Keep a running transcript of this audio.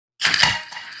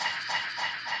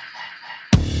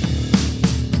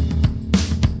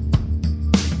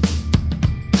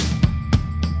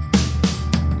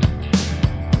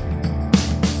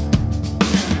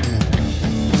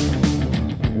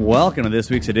welcome to this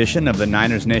week's edition of the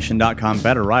NinersNation.com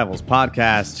Better Rivals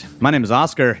podcast. My name is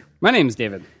Oscar. My name is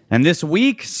David. And this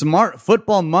week, Smart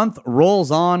Football Month rolls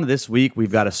on. This week,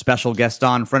 we've got a special guest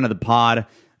on, friend of the pod,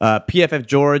 PFF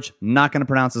George. Not going to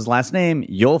pronounce his last name.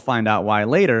 You'll find out why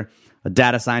later. A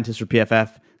data scientist for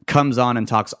PFF comes on and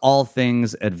talks all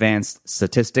things advanced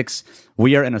statistics.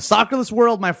 We are in a soccerless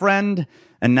world, my friend.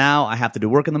 And now I have to do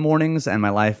work in the mornings, and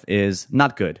my life is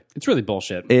not good. It's really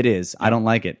bullshit. It is. I don't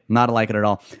like it. Not like it at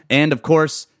all. And, of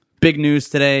course, big news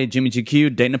today, Jimmy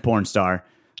GQ dating a porn star.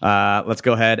 Let's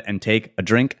go ahead and take a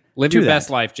drink. Live your best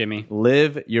life, Jimmy.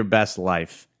 Live your best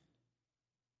life.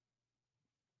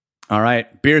 All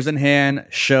right, beers in hand,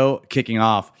 show kicking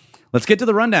off. Let's get to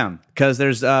the rundown, because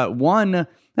there's one,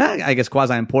 I guess,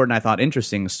 quasi-important, I thought,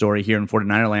 interesting story here in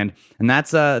 49er land, and that's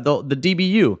the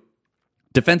DBU.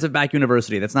 Defensive Back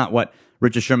University. That's not what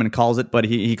Richard Sherman calls it, but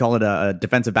he called it a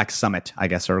defensive back summit, I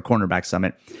guess, or a cornerback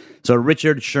summit. So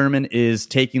Richard Sherman is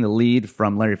taking the lead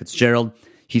from Larry Fitzgerald.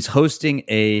 He's he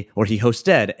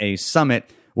hosted a summit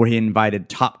where he invited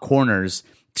top corners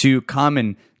to come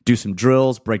and do some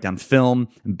drills, break down film,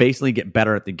 and basically get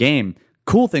better at the game.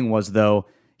 Cool thing was, though,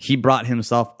 he brought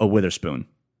himself a Witherspoon.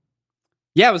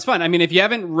 Yeah, it was fun. I mean, if you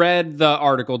haven't read the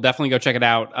article, definitely go check it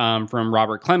out from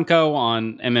Robert Klemko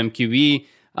on MMQB.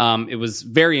 It was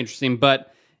very interesting.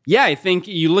 But yeah, I think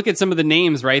you look at some of the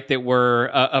names, right, that were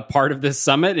a part of this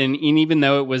summit. And even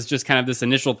though it was just kind of this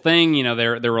initial thing, you know,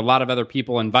 there were a lot of other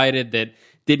people invited that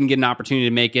didn't get an opportunity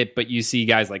to make it. But you see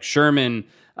guys like Sherman,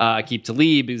 Aqib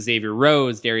Talib, Xavier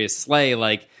Rhodes, Darius Slay,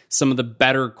 like some of the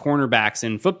better cornerbacks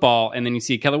in football. And then you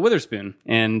see Keller Witherspoon.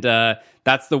 And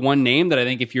that's the one name that I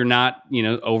think if you're not,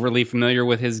 overly familiar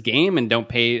with his game and don't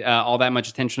pay all that much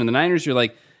attention to the Niners, you're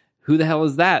like, who the hell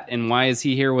is that? And why is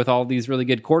he here with all these really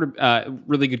good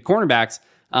cornerbacks?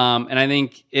 And I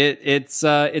think it's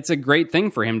a great thing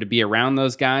for him to be around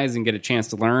those guys and get a chance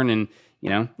to learn. And,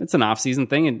 it's an off-season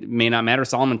thing. It may not matter.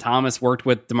 Solomon Thomas worked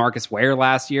with DeMarcus Ware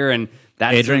last year, and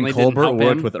that Adrian Colbert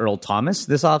worked with Earl Thomas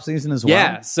this offseason as well.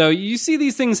 Yeah, so you see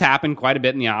these things happen quite a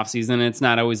bit in the offseason. It's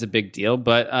not always a big deal,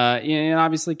 but it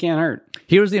obviously can't hurt.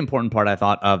 Here's the important part, I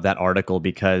thought, of that article,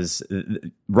 because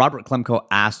Robert Klemko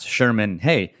asked Sherman,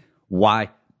 hey, why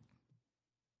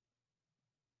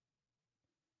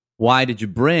did you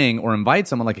bring or invite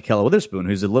someone like a Keller Witherspoon,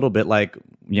 who's a little bit like,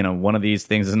 one of these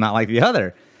things is not like the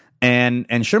other?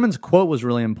 And Sherman's quote was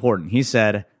really important. He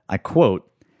said, I quote,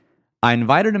 "I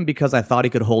invited him because I thought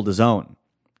he could hold his own.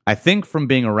 I think from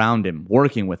being around him,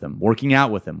 working with him, working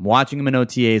out with him, watching him in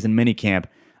OTAs and minicamp,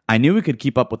 I knew he could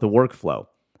keep up with the workflow.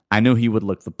 I knew he would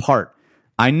look the part.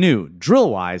 I knew,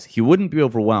 drill-wise, he wouldn't be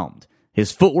overwhelmed.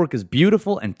 His footwork is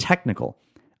beautiful and technical.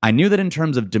 I knew that in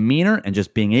terms of demeanor and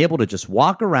just being able to just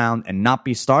walk around and not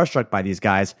be starstruck by these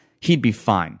guys, he'd be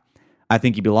fine. I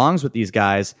think he belongs with these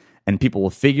guys, and people will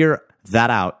figure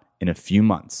that out in a few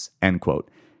months," end quote.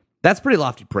 That's pretty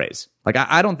lofty praise. Like,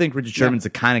 I don't think Richard Sherman's the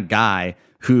kind of guy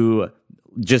who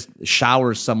just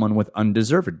showers someone with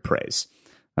undeserved praise.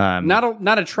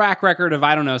 Not a track record of,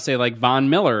 I don't know, say like Von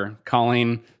Miller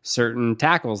calling certain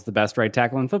tackles the best right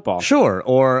tackle in football. Sure.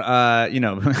 Or, I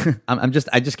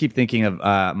just keep thinking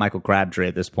of Michael Crabtree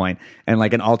at this point, and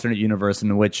like an alternate universe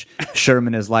in which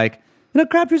Sherman is like,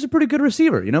 Crabtree's a pretty good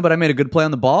receiver, but I made a good play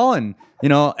on the ball, and,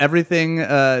 everything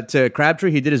to Crabtree,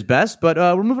 he did his best, but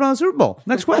we're moving on to the Super Bowl.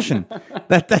 Next question.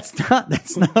 That's not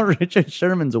Richard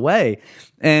Sherman's way.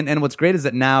 And what's great is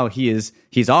that now he's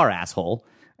our asshole.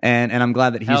 And I'm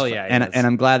glad that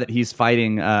I'm glad that he's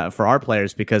fighting for our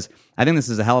players, because I think this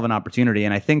is a hell of an opportunity.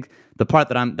 And I think the part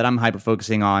that I'm hyper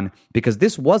focusing on, because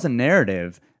this was a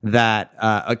narrative that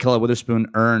Keller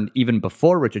Witherspoon earned even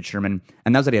before Richard Sherman,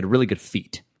 and that was that he had really good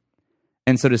feet.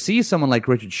 And so to see someone like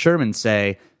Richard Sherman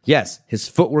say, yes, his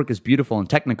footwork is beautiful and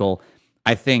technical,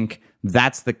 I think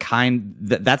that's the kind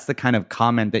of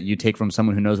comment that you take from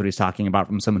someone who knows what he's talking about,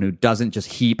 from someone who doesn't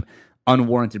just heap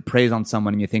unwarranted praise on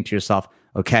someone, and you think to yourself,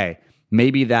 okay,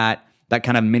 maybe that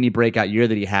kind of mini breakout year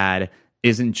that he had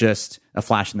isn't just a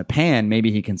flash in the pan.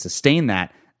 Maybe he can sustain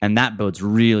that, and that bodes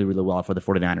really, really well for the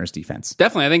 49ers defense.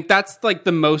 Definitely. I think that's like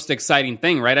the most exciting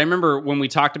thing, right? I remember when we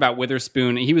talked about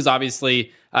Witherspoon, he was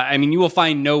obviously, you will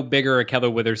find no bigger Keller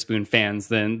Witherspoon fans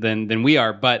than we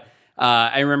are, but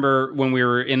I remember when we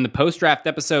were in the post-draft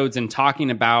episodes and talking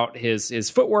about his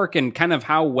footwork and kind of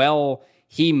how well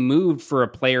he moved for a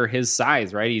player his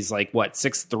size, right? He's like,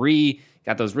 6'3",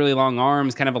 got those really long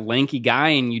arms, kind of a lanky guy,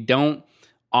 and you don't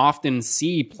often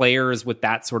see players with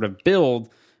that sort of build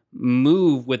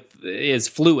move is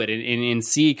fluid and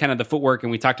see kind of the footwork.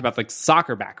 And we talked about the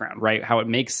soccer background, right? How it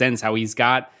makes sense, how he's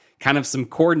got kind of some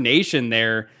coordination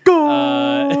there.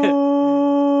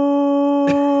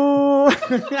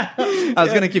 I was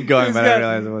going to keep going, but I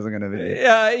realized it wasn't going to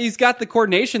be. He's got the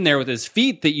coordination there with his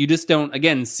feet that you just don't,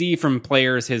 again, see from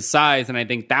players his size. And I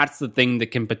think that's the thing that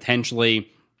can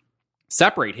potentially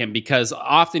separate him, because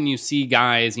often you see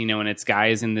guys, and it's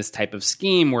guys in this type of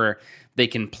scheme where they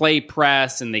can play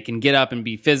press and they can get up and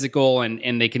be physical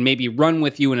and they can maybe run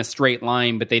with you in a straight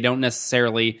line, but they don't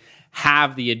necessarily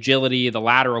have the agility, the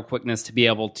lateral quickness to be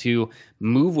able to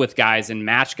move with guys and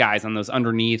match guys on those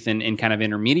underneath and kind of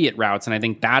intermediate routes. And I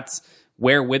think that's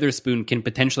where Witherspoon can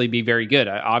potentially be very good.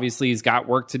 Obviously, he's got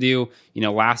work to do.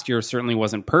 Last year certainly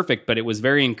wasn't perfect, but it was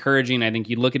very encouraging. I think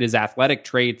you look at his athletic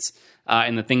traits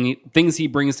and the things he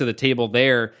brings to the table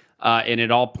there, and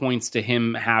it all points to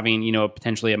him having,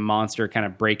 potentially a monster kind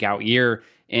of breakout year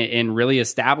and really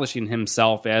establishing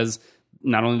himself as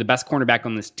not only the best cornerback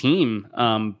on this team,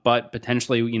 but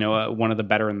potentially, one of the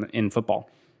better in football.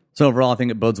 So overall, I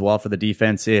think it bodes well for the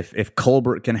defense if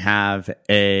Colbert can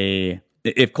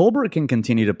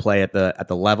continue to play at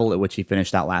the level at which he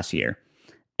finished out last year,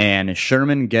 and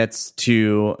Sherman gets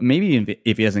to, maybe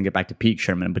if he doesn't get back to peak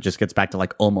Sherman, but just gets back to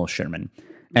like almost Sherman,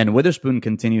 and Witherspoon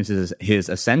continues his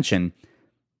ascension,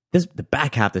 the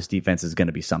back half of this defense is going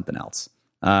to be something else.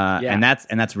 And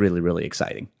that's really, really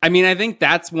exciting. I mean, I think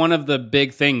that's one of the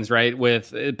big things, right?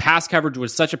 With pass coverage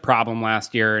was such a problem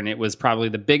last year, and it was probably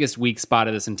the biggest weak spot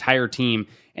of this entire team.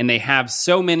 And they have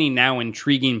so many now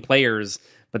intriguing players,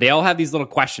 but they all have these little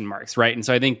question marks, right? And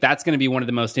so I think that's going to be one of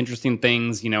the most interesting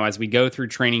things, as we go through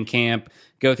training camp,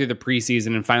 go through the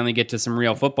preseason, and finally get to some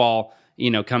real football,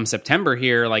 come September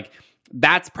here, like.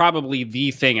 That's probably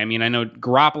the thing. I mean, I know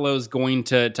Garoppolo's going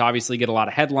to obviously get a lot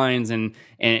of headlines, and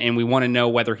we want to know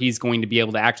whether he's going to be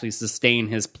able to actually sustain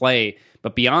his play.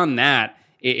 But beyond that,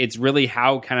 it's really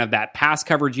how kind of that pass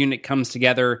coverage unit comes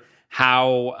together,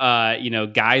 how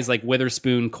guys like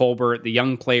Witherspoon, Colbert, the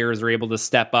young players are able to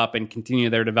step up and continue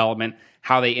their development,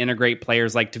 how they integrate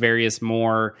players like Tavarius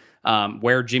Moore,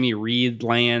 where Jimmy Reed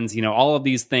lands, all of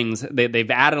these things.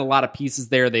 They've added a lot of pieces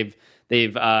there. They've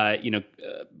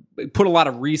put a lot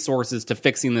of resources to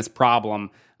fixing this problem.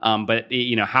 But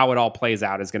how it all plays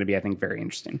out is going to be, I think, very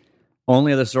interesting.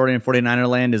 Only other story in 49er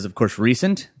land is, of course,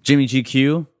 recent. Jimmy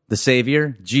GQ, the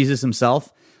savior, Jesus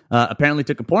himself, apparently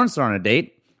took a porn star on a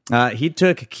date. He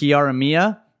took Kiara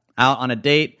Mia out on a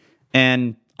date,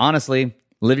 and honestly,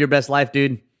 live your best life,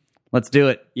 dude. Let's do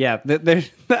it. Yeah,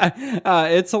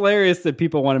 it's hilarious that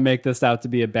people want to make this out to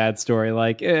be a bad story.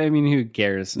 Like, I mean, who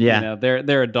cares? Yeah,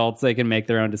 they're adults; they can make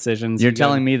their own decisions. You're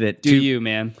telling me that? You,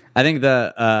 man? I think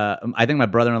my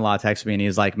brother-in-law texted me and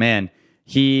he's like, "Man,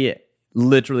 he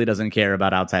literally doesn't care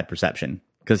about outside perception."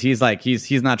 Because he's like,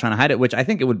 he's not trying to hide it. Which I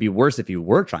think it would be worse if you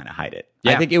were trying to hide it.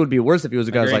 Yeah. I think it would be worse if he was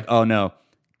a guy who's like, "Oh no,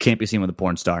 can't be seen with a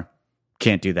porn star,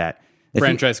 can't do that."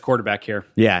 Franchise quarterback here.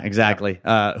 Yeah, exactly.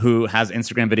 Yeah. Who has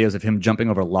Instagram videos of him jumping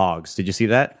over logs. Did you see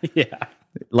that? Yeah.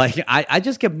 Like, I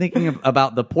just kept thinking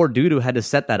about the poor dude who had to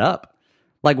set that up.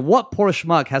 Like, what poor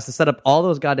schmuck has to set up all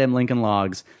those goddamn Lincoln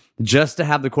logs just to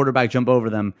have the quarterback jump over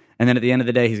them, and then at the end of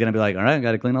the day, he's going to be like, all right, I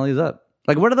got to clean all these up.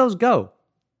 Like, where do those go?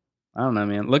 I don't know,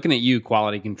 man. Looking at you,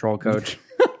 quality control coach.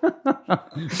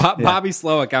 Bobby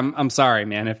Slowick, I'm sorry,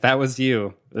 man. If that was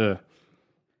you, ugh.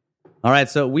 All right,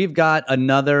 so we've got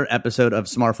another episode of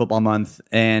Smart Football Month,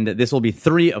 and this will be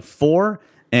 3 of 4.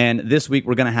 And this week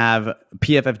we're going to have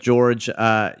PFF George.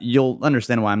 You'll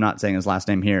understand why I'm not saying his last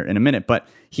name here in a minute, but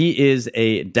he is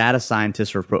a data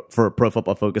scientist for Pro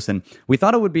Football Focus, and we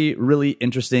thought it would be really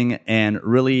interesting and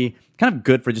really kind of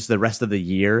good for just the rest of the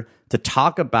year to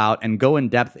talk about and go in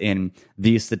depth in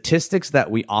the statistics that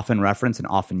we often reference and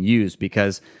often use,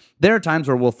 because there are times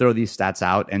where we'll throw these stats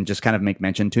out and just kind of make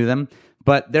mention to them.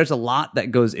 But there's a lot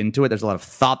that goes into it. There's a lot of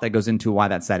thought that goes into why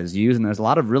that stat is used. And there's a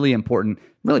lot of really important,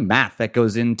 really math that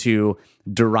goes into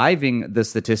deriving the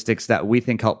statistics that we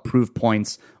think help prove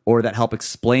points or that help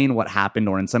explain what happened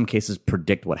or in some cases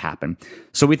predict what happened.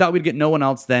 So we thought we'd get no one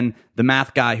else than the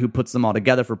math guy who puts them all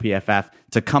together for PFF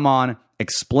to come on,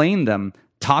 explain them,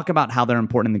 talk about how they're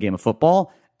important in the game of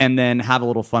football, and then have a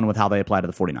little fun with how they apply to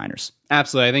the 49ers.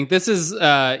 Absolutely. I think this is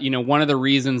one of the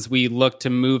reasons we look to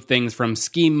move things from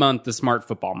scheme month to smart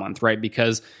football month, right?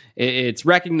 Because it's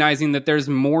recognizing that there's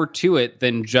more to it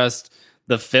than just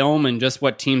the film and just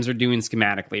what teams are doing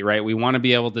schematically, right? We want to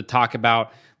be able to talk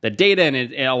about the data, and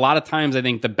a lot of times I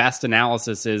think the best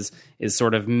analysis is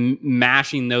sort of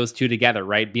mashing those two together,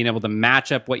 right? Being able to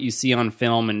match up what you see on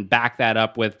film and back that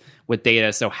up with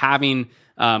data. So having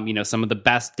some of the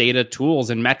best data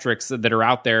tools and metrics that are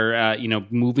out there,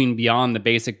 moving beyond the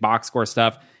basic box score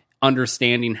stuff,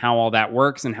 understanding how all that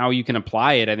works and how you can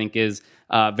apply it, I think is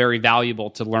very valuable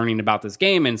to learning about this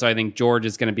game. And so I think George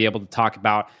is going to be able to talk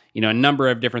about, a number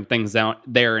of different things out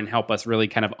there and help us really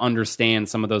kind of understand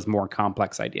some of those more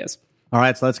complex ideas. All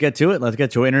right, so let's get to it. Let's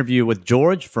get to an interview with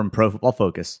George from Pro Football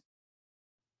Focus.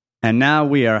 And now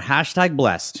we are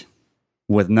 #blessed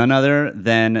with none other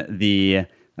than the,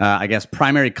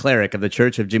 primary cleric of the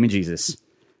Church of Jimmy Jesus.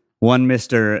 One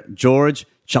Mr. George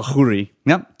Chahrouri.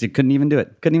 Yep, couldn't even do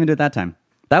it. Couldn't even do it that time.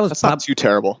 That's not too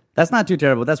terrible. That's not too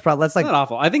terrible. That's like not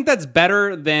awful. I think that's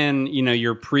better than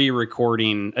your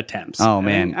pre-recording attempts. Oh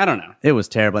man, I don't know. It was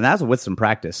terrible, and that was with some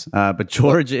practice. But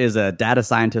George is a data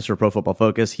scientist for Pro Football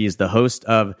Focus. He's the host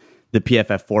of the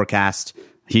PFF Forecast.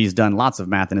 He's done lots of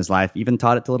math in his life, even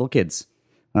taught it to little kids.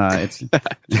 And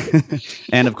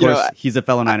of course, he's a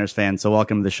fellow Niners fan. So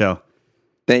welcome to the show.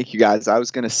 Thank you, guys. I was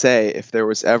going to say, if there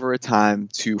was ever a time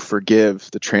to forgive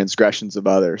the transgressions of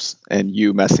others, and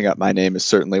you messing up my name is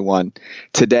certainly one,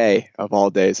 today of all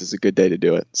days is a good day to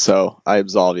do it. So I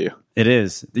absolve you. It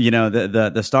is.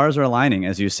 The stars are aligning,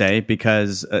 as you say,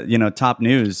 because, top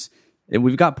news,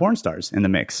 we've got porn stars in the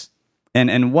mix.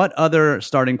 And what other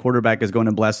starting quarterback is going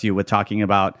to bless you with talking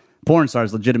about porn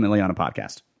stars legitimately on a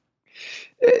podcast?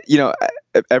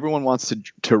 Everyone wants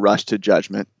to rush to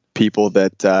judgment. People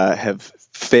that have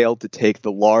failed to take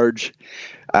the large,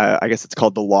 I guess it's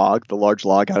called the large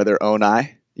log out of their own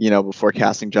eye, before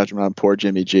casting judgment on poor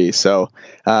Jimmy G. So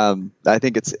I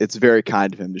think it's very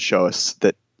kind of him to show us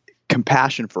that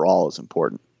compassion for all is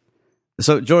important.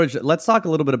 So, George, let's talk a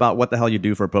little bit about what the hell you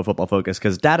do for Pro Football Focus,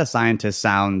 because data scientist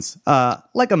sounds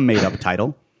like a made-up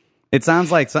title. It sounds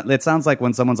like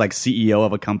when someone's like CEO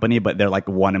of a company, but they're like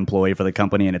one employee for the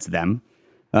company and it's them.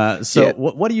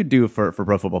 What do you do for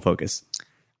Pro Football Focus?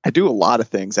 I do a lot of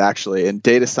things, actually, and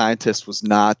data scientist was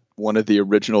not one of the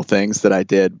original things that I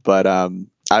did, but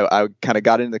I kind of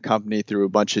got into the company through a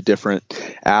bunch of different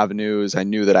avenues. I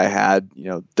knew that I had,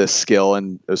 this skill,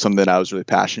 and it was something that I was really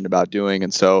passionate about doing.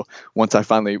 And so once I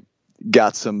finally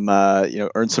got some,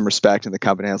 earned some respect in the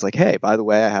company, I was like, hey, by the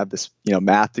way, I have this,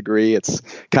 math degree. It's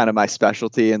kind of my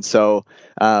specialty. And so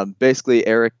basically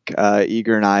Eric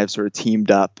Eager and I have sort of teamed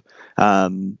up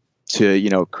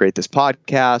to, create this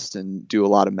podcast and do a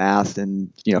lot of math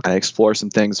and, kind of explore some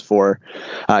things for,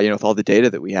 with all the data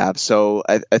that we have. So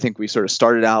I think we sort of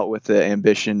started out with the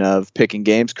ambition of picking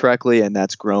games correctly, and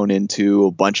that's grown into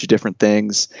a bunch of different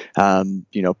things,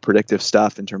 predictive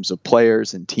stuff in terms of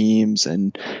players and teams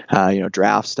and,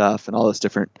 draft stuff and all those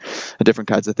different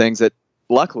kinds of things that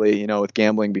luckily, with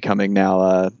gambling becoming now,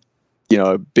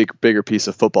 a bigger piece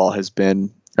of football has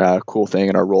been a cool thing,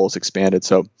 and our roles expanded.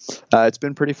 So it's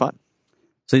been pretty fun.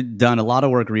 So you've done a lot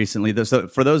of work recently. So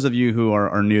for those of you who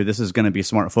are new, this is going to be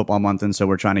Smart Football Month, and so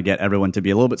we're trying to get everyone to be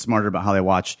a little bit smarter about how they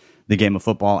watch the game of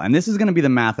football. And this is going to be the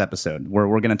math episode, where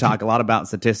we're going to talk a lot about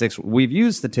statistics. We've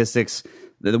used statistics.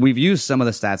 We've used some of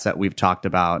the stats that we've talked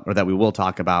about, or that we will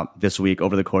talk about this week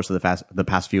over the course of the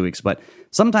past few weeks, but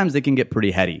sometimes they can get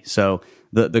pretty heady. So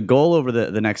the goal over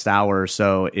the next hour or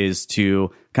so is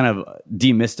to kind of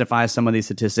demystify some of these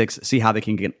statistics, see how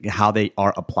they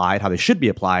are applied, how they should be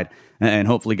applied, and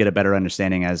hopefully get a better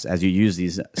understanding as you use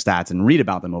these stats and read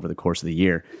about them over the course of the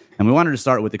year. And we wanted to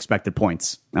start with expected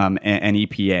points and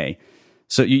EPA.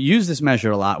 So you use this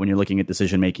measure a lot when you're looking at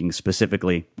decision-making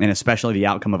specifically, and especially the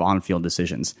outcome of on-field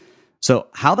decisions. So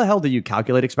how the hell do you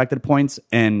calculate expected points,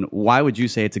 and why would you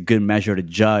say it's a good measure to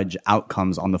judge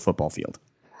outcomes on the football field?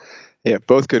 Yeah,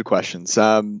 both good questions.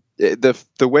 The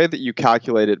way that you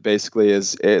calculate it basically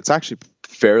is it's actually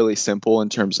fairly simple in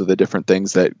terms of the different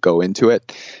things that go into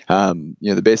it.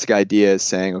 The basic idea is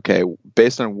saying, okay,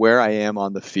 based on where I am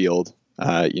on the field,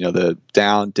 the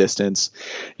down, distance,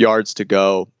 yards to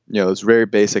go, those very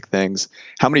basic things.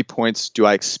 How many points do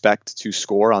I expect to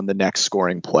score on the next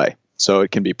scoring play? So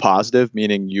it can be positive,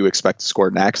 meaning you expect to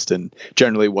score next. And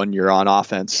generally when you're on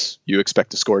offense, you expect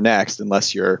to score next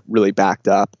unless you're really backed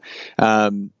up.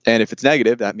 And if it's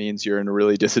negative, that means you're in a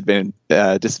really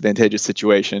disadvantageous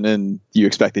situation and you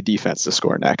expect the defense to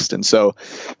score next. And so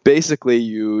basically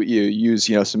you use,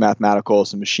 some mathematical,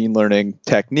 some machine learning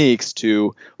techniques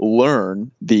to learn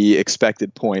the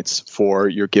expected points for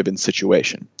your given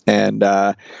situation. And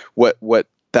what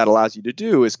that allows you to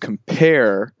do is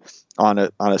compare on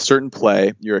a certain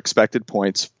play, your expected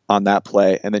points on that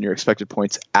play, and then your expected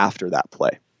points after that play.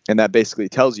 And that basically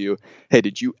tells you, hey,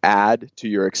 did you add to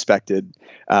your expected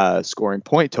scoring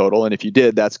point total? And if you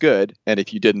did, that's good. And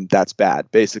if you didn't, that's bad.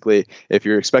 Basically, if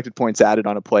your expected points added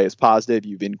on a play is positive,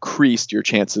 you've increased your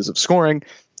chances of scoring.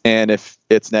 And if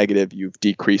it's negative, you've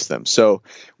decreased them. So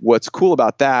what's cool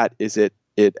about that is it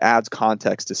it adds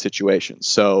context to situations.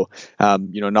 So,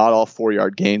 not all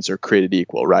 4-yard gains are created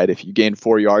equal, right? If you gain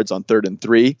 4 yards on 3rd and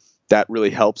 3, that really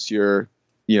helps your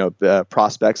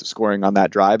prospects of scoring on that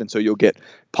drive. And so you'll get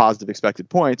positive expected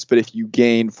points. But if you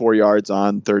gain 4 yards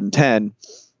on 3rd and 10,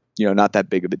 not that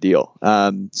big of a deal.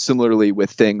 Similarly with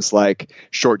things like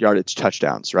short yardage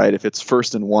touchdowns, right? If it's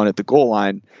 1st and 1 at the goal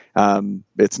line,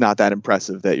 it's not that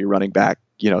impressive that your running back,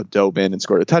 dove in and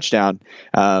scored a touchdown.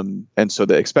 And so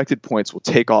the expected points will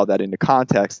take all that into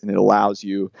context, and it allows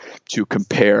you to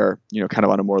compare, kind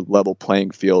of on a more level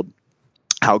playing field,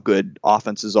 how good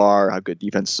offenses are, how good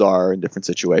defenses are in different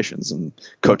situations, and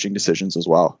coaching decisions as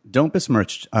well. Don't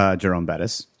besmirch Jerome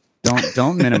Bettis.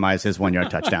 Don't minimize his 1 yard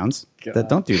touchdowns.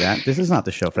 Don't do that. This is not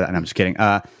the show for that. And I'm just kidding.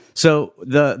 So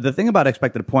the thing about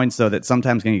expected points, though, that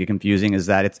sometimes can get confusing is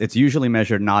that it's usually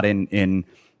measured not in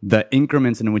the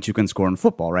increments in which you can score in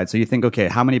football, right? So you think, okay,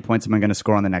 how many points am I going to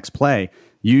score on the next play?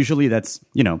 Usually that's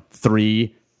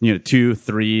 3, 2,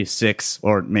 3, 6,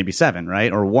 or maybe 7,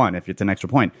 right? Or 1 if it's an extra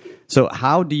point. So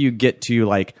how do you get to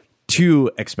like 2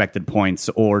 expected points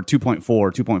or 2.4,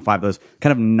 2.5, those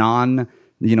kind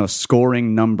of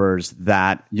scoring numbers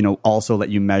that, also let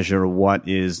you measure what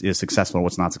is successful or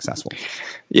what's not successful?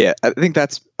 Yeah, I think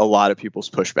that's a lot of people's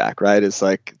pushback, right? It's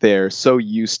like they're so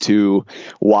used to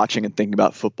watching and thinking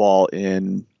about football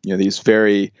in, these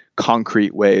very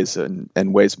concrete ways and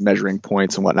ways of measuring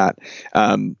points and whatnot.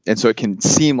 And so it can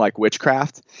seem like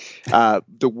witchcraft. The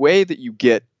way that you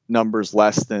get numbers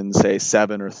less than, say,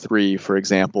 7 or 3, for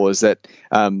example, is that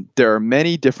there are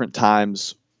many different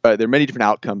times. There are many different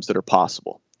outcomes that are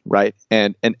possible, right?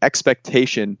 And an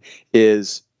expectation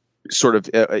is sort of,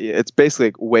 it's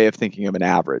basically a way of thinking of an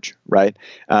average, right?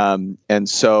 And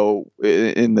so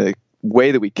in the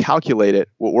way that we calculate it,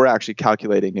 what we're actually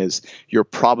calculating is your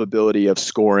probability of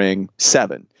scoring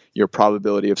 7, your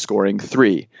probability of scoring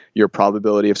 3, your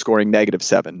probability of scoring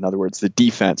 -7. In other words, the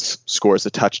defense scores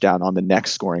a touchdown on the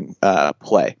next scoring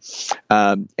play.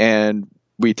 And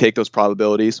we take those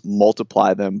probabilities,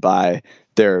 multiply them by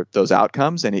those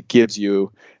outcomes, and it gives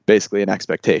you basically an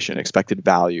expected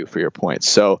value for your points.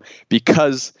 So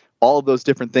because all of those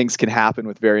different things can happen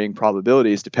with varying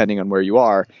probabilities depending on where you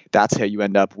are, that's how you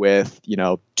end up with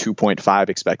 2.5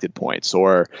 expected points,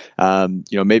 or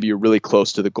maybe you're really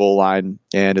close to the goal line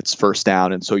and it's 1st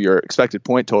down, and so your expected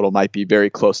point total might be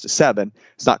very close to 7.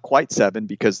 It's not quite 7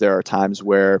 because there are times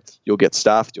where you'll get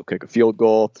stuffed, you'll kick a field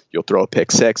goal, you'll throw a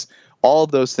pick 6. All of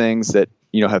those things that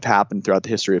have happened throughout the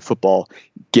history of football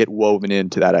get woven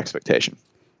into that expectation.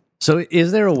 So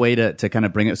is there a way to kind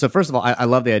of bring it? So first of all, I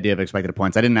love the idea of expected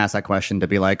points. I didn't ask that question to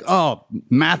be like, oh,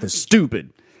 math is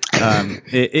stupid.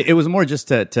 It was more just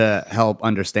to help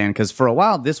understand, because for a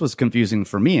while this was confusing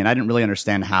for me, and I didn't really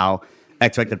understand how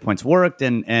expected points worked,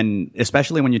 and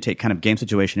especially when you take kind of game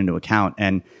situation into account.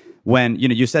 And when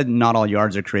you said not all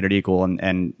yards are created equal,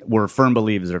 and we're firm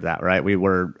believers of that, right? We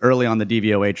were early on the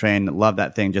DVOA train, love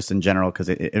that thing just in general because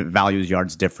it values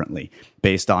yards differently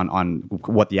based on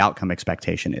what the outcome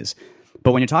expectation is.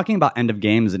 But when you're talking about end of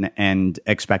games and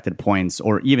expected points,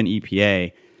 or even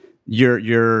EPA,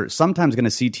 you're sometimes going to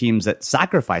see teams that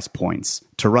sacrifice points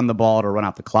to run the ball, to run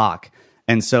out the clock.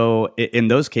 And so in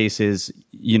those cases,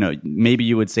 maybe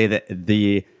you would say that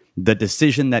the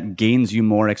decision that gains you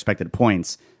more expected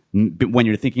points when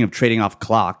you're thinking of trading off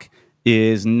clock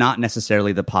is not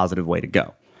necessarily the positive way to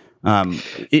go.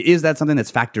 Is that something that's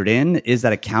factored in? Is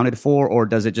that accounted for? Or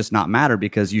does it just not matter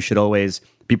because you should always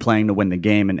be playing to win the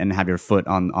game and have your foot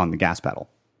on the gas pedal?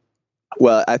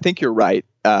 Well, I think you're right.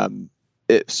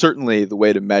 Certainly the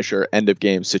way to measure end of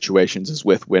game situations is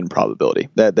with win probability.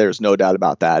 There's no doubt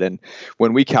about that. And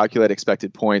when we calculate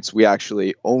expected points, we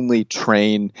actually only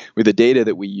train with the data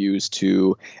that we use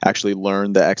to actually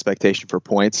learn the expectation for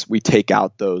points. We take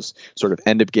out those sort of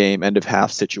end of game, end of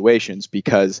half situations,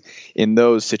 because in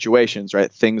those situations, right,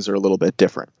 things are a little bit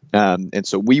different. And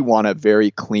so we want a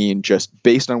very clean, just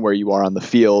based on where you are on the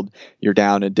field, you're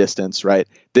down in distance, right?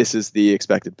 This is the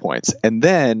expected points. And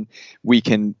then we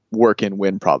can work in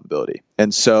win probability.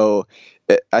 And so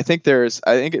I think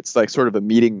it's like sort of a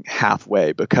meeting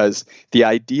halfway, because the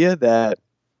idea that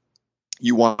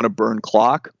you want to burn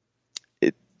clock,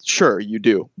 sure, you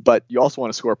do, but you also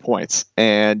want to score points,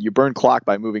 and you burn clock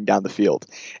by moving down the field.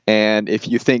 And if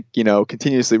you think,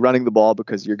 continuously running the ball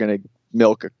because you're going to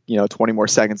milk 20 more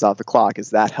seconds off the clock, is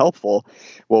that helpful?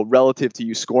 Well, relative to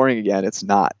you scoring again, it's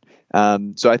not.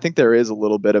 So I think there is a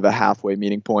little bit of a halfway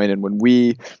meeting point. And when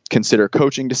we consider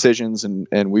coaching decisions,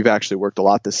 and we've actually worked a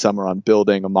lot this summer on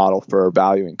building a model for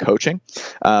valuing coaching,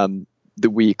 that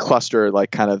we cluster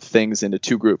like kind of things into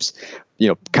 2 groups.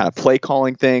 kind of play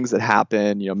calling things that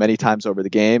happen, many times over the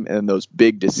game, and those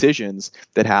big decisions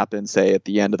that happen, say, at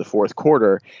the end of the fourth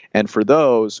quarter. And for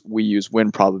those, we use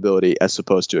win probability as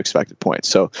opposed to expected points.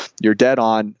 So you're dead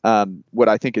on. What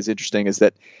I think is interesting is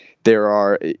that there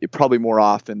are probably more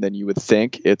often than you would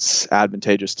think, it's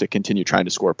advantageous to continue trying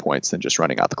to score points than just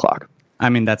running out the clock. I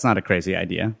mean, that's not a crazy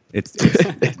idea. It's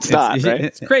not, right?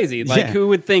 It's crazy. Like, who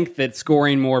would think that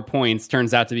scoring more points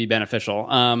turns out to be beneficial?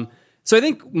 So I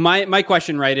think my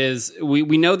question, right, is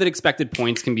we know that expected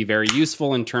points can be very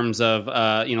useful in terms of,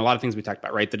 a lot of things we talked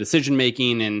about, right? The decision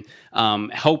making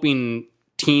and helping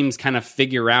teams kind of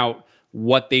figure out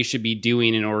what they should be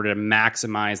doing in order to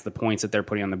maximize the points that they're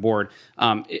putting on the board.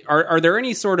 Are there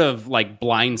any sort of like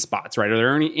blind spots, right? Are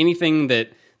there anything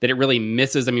that it really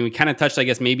misses? I mean, we kind of touched, I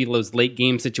guess, maybe those late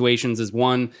game situations is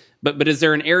one, but is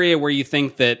there an area where you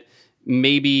think that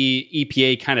maybe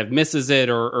EPA kind of misses it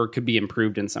or could be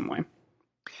improved in some way?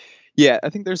 Yeah, I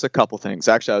think there's a couple things.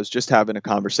 Actually, I was just having a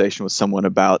conversation with someone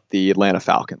about the Atlanta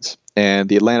Falcons. And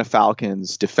the Atlanta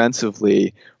Falcons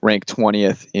defensively rank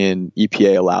 20th in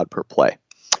EPA allowed per play.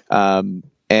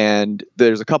 And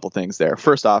there's a couple things there.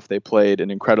 First off, they played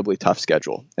an incredibly tough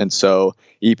schedule. And so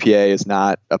EPA is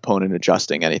not opponent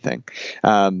adjusting anything.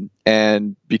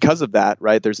 And because of that,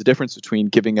 right, there's a difference between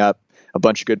giving up a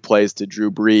bunch of good plays to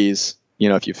Drew Brees,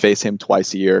 if you face him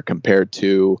twice a year, compared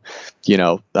to,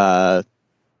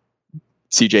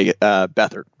 CJ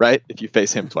Beathard, right? If you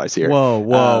face him twice a year.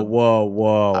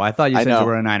 Whoa. I thought you said you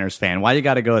were a Niners fan. Why you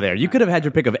got to go there? You could have had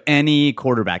your pick of any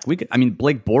quarterback. Blake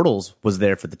Bortles was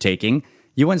there for the taking.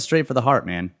 You went straight for the heart,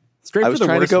 man. Straight for the worst one.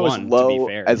 I was trying to go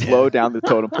as low down the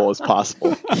totem pole as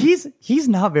possible. He's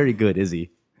not very good, is he?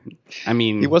 I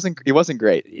mean, he wasn't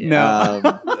great. No.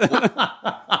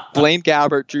 Blaine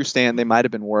Gabbert, Drew Stanton, they might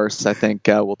have been worse. I think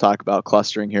we'll talk about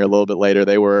clustering here a little bit later.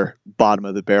 They were bottom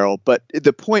of the barrel, but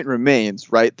the point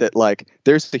remains, right, that like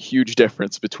there's a huge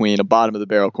difference between a bottom of the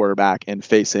barrel quarterback and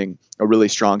facing a really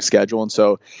strong schedule. And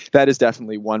so that is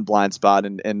definitely one blind spot.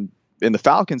 And in the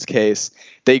Falcons case,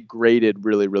 they graded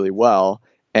really, really well.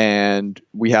 And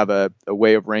we have a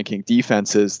way of ranking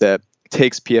defenses that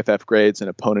takes PFF grades and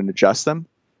opponent adjusts them.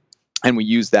 And we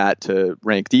use that to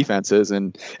rank defenses,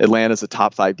 and Atlanta's a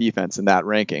top 5 defense in that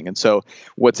ranking. And so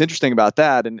what's interesting about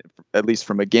that, and at least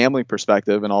from a gambling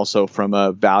perspective and also from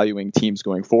a valuing teams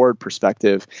going forward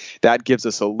perspective, that gives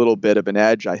us a little bit of an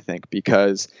edge, I think,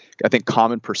 because I think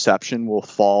common perception will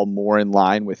fall more in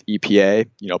line with EPA,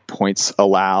 points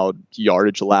allowed,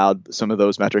 yardage allowed, some of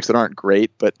those metrics that aren't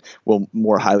great, but will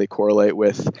more highly correlate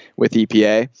with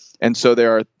EPA. And so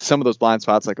there are some of those blind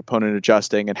spots like opponent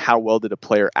adjusting and how well did a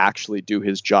player actually do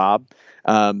his job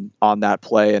on that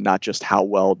play, and not just how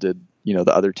well did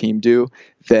the other team do,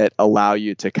 that allow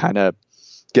you to kind of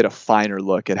get a finer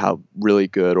look at how really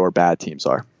good or bad teams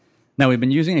are. Now, we've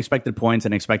been using expected points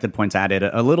and expected points added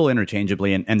a little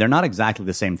interchangeably, and they're not exactly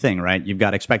the same thing, right? You've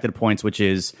got expected points, which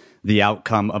is the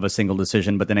outcome of a single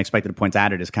decision, but then expected points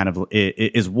added is kind of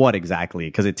is what exactly?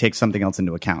 Because it takes something else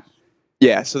into account.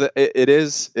 Yeah, so it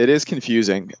is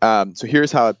confusing. So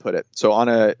here's how I'd put it. So on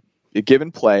a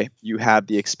given play, you have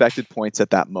the expected points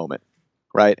at that moment,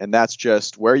 right? And that's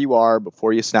just where you are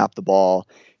before you snap the ball,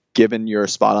 given your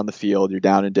spot on the field, you're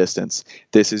down in distance.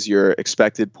 This is your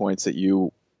expected points that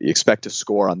you expect to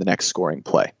score on the next scoring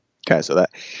play. Okay, so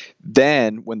that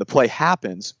then when the play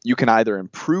happens, you can either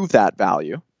improve that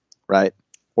value, right,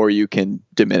 or you can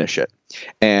diminish it.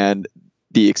 And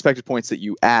the expected points that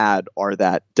you add are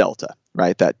that delta,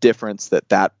 right? That difference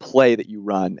that play that you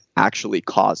run actually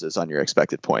causes on your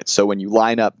expected points. So when you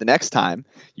line up the next time,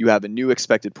 you have a new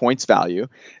expected points value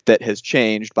that has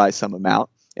changed by some amount.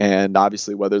 And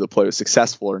obviously, whether the play was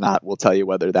successful or not will tell you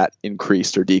whether that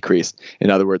increased or decreased. In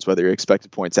other words, whether your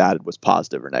expected points added was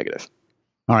positive or negative.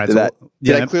 All right.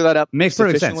 Did I clear that up? Makes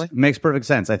perfect sense. Makes perfect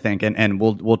sense, I think. And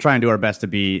we'll try and do our best to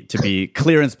be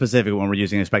clear and specific when we're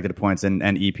using expected points and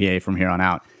EPA from here on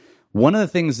out. One of the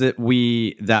things that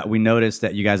we noticed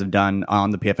that you guys have done on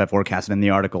the PFF forecast and in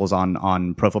the articles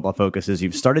on Pro Football Focus is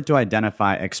you've started to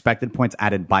identify expected points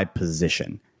added by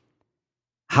position.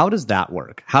 How does that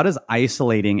work? How does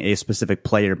isolating a specific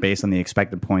player based on the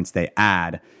expected points they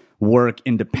add work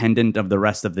independent of the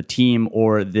rest of the team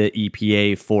or the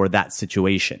EPA for that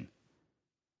situation?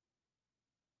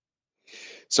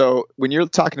 So when you're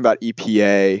talking about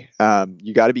EPA,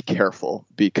 you got to be careful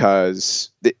because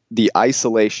the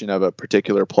isolation of a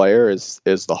particular player is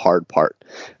the hard part.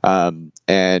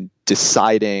 And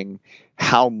deciding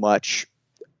how much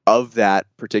of that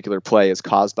particular play is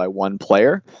caused by one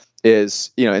player is,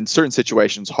 in certain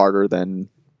situations harder than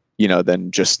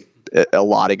just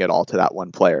allotting it all to that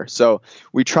one player. So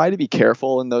we try to be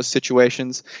careful in those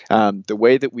situations. The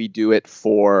way that we do it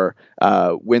for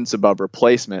wins above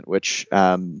replacement, which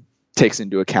takes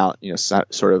into account,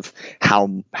 sort of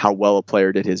how well a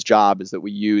player did his job, is that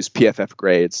we use PFF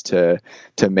grades to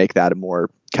make that a more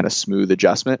kind of smooth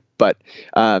adjustment. But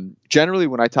generally,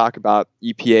 when I talk about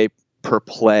EPA per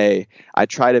play, I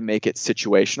try to make it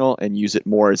situational and use it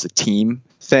more as a team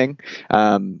thing.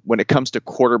 When it comes to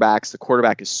quarterbacks, the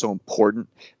quarterback is so important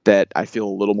that I feel a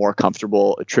little more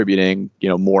comfortable attributing,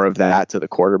 more of that to the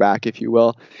quarterback, if you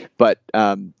will. But,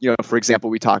 for example,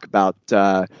 we talk about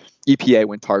EPA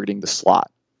when targeting the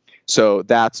slot. So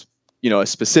that's, a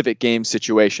specific game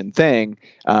situation thing.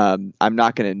 I'm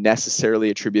not going to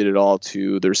necessarily attribute it all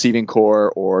to the receiving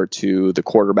core or to the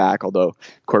quarterback, although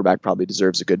quarterback probably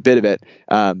deserves a good bit of it.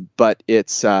 But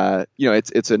it's a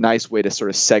nice way to sort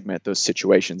of segment those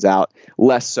situations out.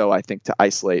 Less so, I think, to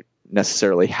isolate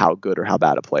necessarily how good or how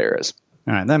bad a player is.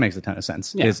 All right, that makes a ton of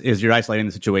sense. Yeah. Is you're isolating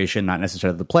the situation, not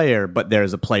necessarily the player, but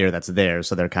there's a player that's there,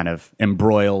 so they're kind of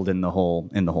embroiled in the whole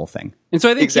thing. And so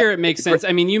I think here it makes sense.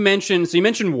 I mean, you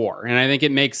mentioned war, and I think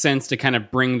it makes sense to kind of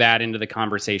bring that into the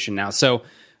conversation now. So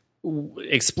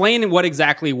explain what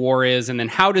exactly war is, and then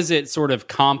how does it sort of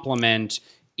complement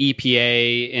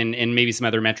EPA and maybe some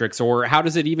other metrics, or how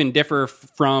does it even differ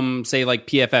from, say, like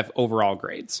PFF overall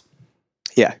grades?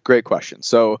 Yeah, great question.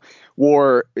 So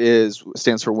WAR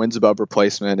stands for wins above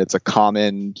replacement. It's a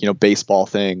common, baseball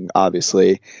thing,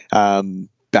 obviously.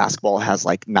 Basketball has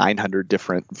like 900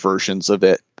 different versions of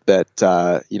it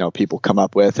that, people come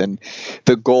up with. And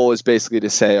the goal is basically to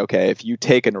say, okay, if you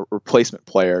take a replacement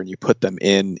player and you put them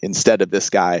in instead of this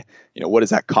guy, what does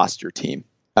that cost your team?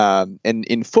 And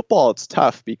in football, it's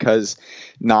tough because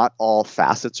not all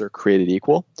facets are created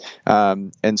equal.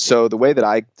 And so the way that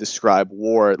I describe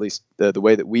WAR, at least the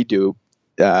way that we do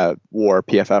WAR,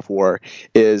 PFF WAR,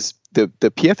 is the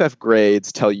PFF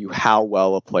grades tell you how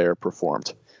well a player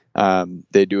performed.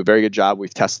 They do a very good job.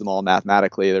 We've tested them all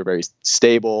mathematically. They're very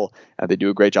stable. They do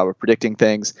a great job of predicting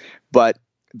things, but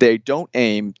they don't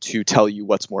aim to tell you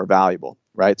what's more valuable.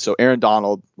 Right. So Aaron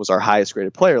Donald was our highest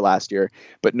graded player last year,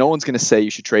 but no one's going to say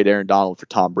you should trade Aaron Donald for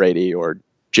Tom Brady or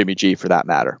Jimmy G for that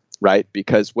matter. Right.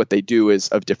 Because what they do is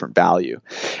of different value.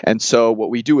 And so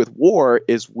what we do with WAR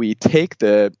is we take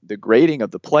the grading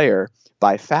of the player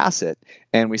by facet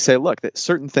and we say, look, that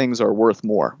certain things are worth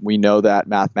more. We know that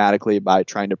mathematically by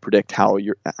trying to predict how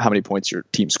many points your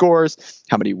team scores,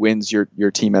 how many wins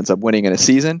your team ends up winning in a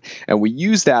season. And we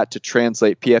use that to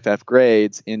translate PFF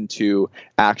grades into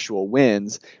actual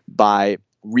wins by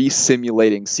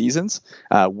resimulating seasons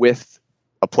with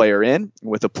a player in,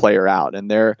 with a player out.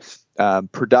 And their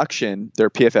production,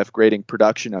 their PFF grading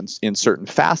production in certain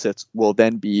facets will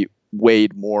then be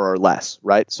weighed more or less,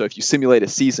 right? So if you simulate a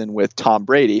season with Tom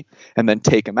Brady and then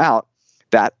take him out,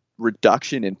 that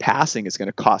reduction in passing is going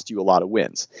to cost you a lot of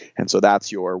wins. And so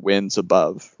that's your wins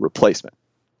above replacement.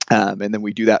 And then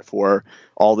we do that for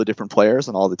all the different players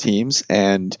and all the teams.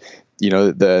 And,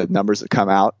 the numbers that come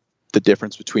out, the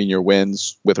difference between your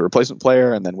wins with a replacement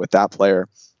player and then with that player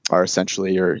are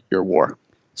essentially your WAR.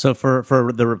 So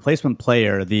for the replacement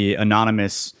player, the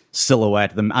anonymous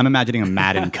silhouette, I'm imagining a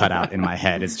Madden cutout in my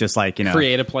head. It's just like,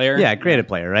 create a player. Yeah, create a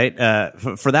player, right?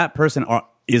 For that person,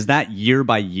 is that year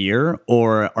by year,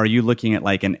 or are you looking at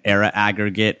like an era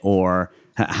aggregate, or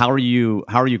how are you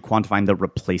quantifying the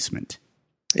replacement?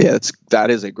 Yeah,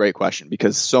 that is a great question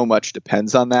because so much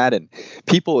depends on that. And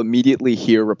people immediately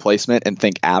hear replacement and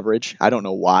think average. I don't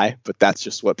know why, but that's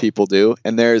just what people do.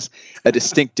 And there's a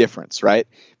distinct difference, right?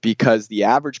 Because the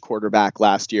average quarterback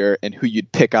last year and who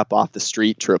you'd pick up off the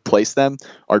street to replace them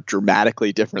are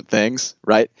dramatically different things,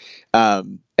 right?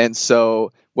 And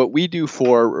so what we do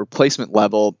for replacement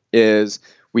level is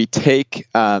we take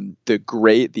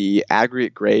the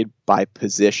aggregate grade by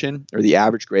position, or the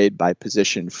average grade by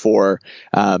position for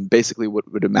basically what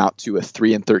would amount to a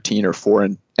 3-13 or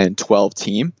 4-12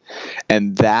 team,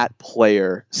 and that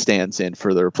player stands in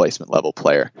for the replacement level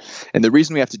player. And the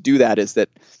reason we have to do that is that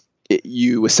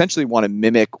you essentially want to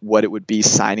mimic what it would be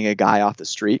signing a guy off the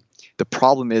street. The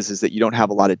problem is that you don't have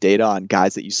a lot of data on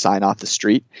guys that you sign off the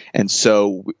street. And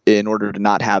so in order to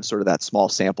not have sort of that small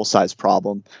sample size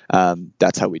problem,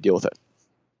 that's how we deal with it.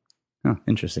 Oh,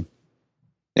 interesting.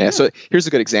 Yeah. So here's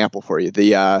a good example for you.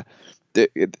 I'll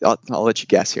let you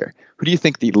guess here. Who do you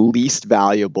think the least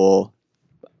valuable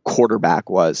quarterback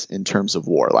was in terms of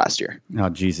WAR last year? Oh,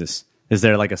 Jesus. Is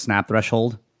there like a snap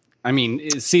threshold? I mean,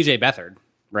 CJ Beathard.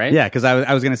 Right? Yeah, because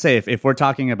I was going to say, if we're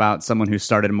talking about someone who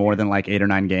started more than like 8 or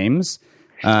 9 games,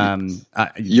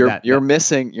 you're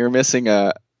missing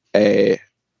a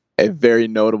a very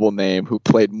notable name who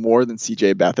played more than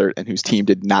CJ Beathard and whose team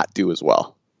did not do as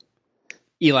well?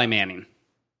 Eli Manning.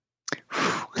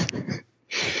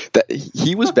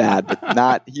 He was bad, but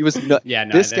not. He was not. Yeah,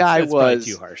 no, this guy was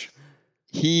too harsh.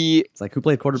 It's like, who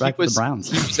played quarterback for the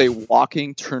Browns? He was a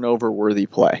walking turnover-worthy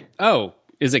play. Oh,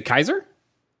 is it Kaiser?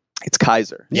 It's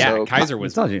Kaiser. Yeah, so, Kaiser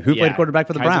was. Who played quarterback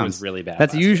for the Kaiser Browns? Was really bad.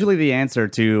 That's usually the answer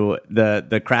to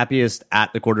the crappiest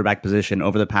at the quarterback position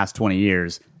over the past 20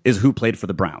 years is who played for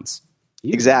the Browns.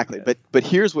 Exactly. But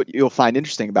here's what you'll find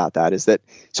interesting about that is that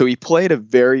so he played a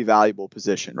very valuable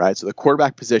position, right? So the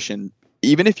quarterback position,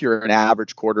 even if you're an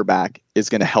average quarterback, is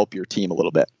going to help your team a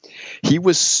little bit. He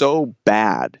was so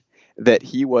bad that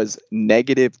he was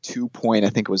negative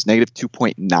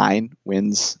 2.9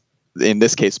 wins, in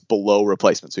this case below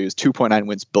replacement. So he was 2.9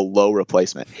 wins below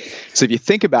replacement. So if you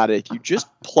think about it, if you just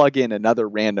plug in another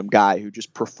random guy who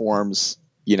just performs,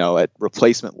 at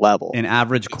replacement level, an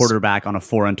average quarterback on a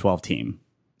 4-12 team,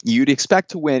 you'd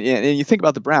expect to win. And you think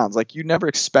about the Browns, like you never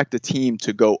expect a team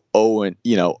to go 0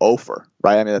 for,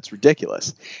 right? I mean, that's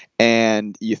ridiculous.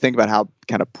 And you think about how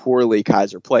kind of poorly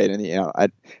Kaiser played,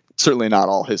 and certainly not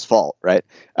all his fault, right?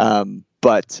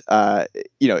 But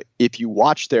if you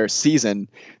watch their season,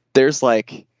 there's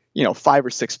like 5 or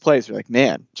 6 plays where you're like,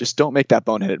 man, just don't make that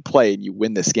boneheaded play and you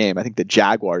win this game. I think the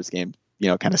Jaguars game,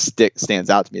 kind of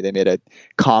stands out to me. They made a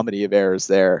comedy of errors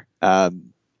there, so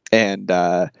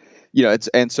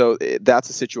that's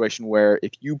a situation where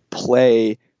if you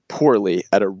play poorly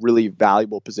at a really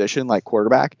valuable position like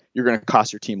quarterback, you're going to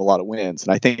cost your team a lot of wins,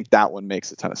 and I think that one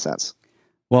makes a ton of sense.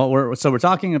 Well, we're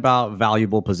talking about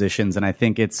valuable positions, and I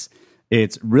think it's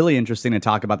really interesting to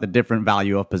talk about the different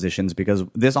value of positions, because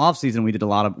this offseason we did a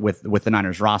lot of with the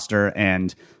Niners roster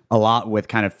and a lot with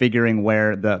kind of figuring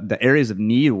where the areas of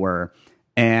need were.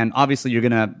 And obviously you're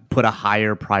going to put a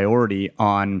higher priority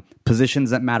on positions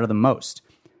that matter the most.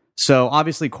 So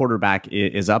obviously quarterback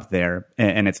is up there,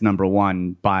 and it's number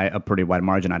one by a pretty wide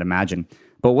margin, I'd imagine.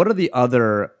 But what are the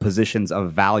other positions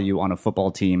of value on a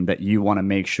football team that you want to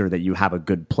make sure that you have a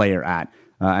good player at?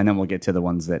 And then we'll get to the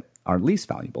ones that are least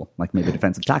valuable, like maybe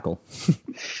defensive tackle. I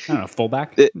don't know,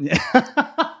 fullback?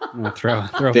 I'm going to throw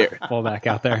fullback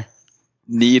out there.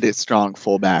 Need a strong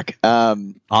fullback.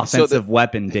 Offensive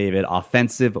weapon, David.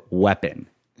 Offensive weapon.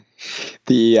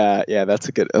 That's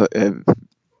a good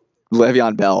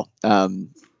Le'Veon Bell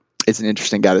is an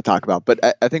interesting guy to talk about. But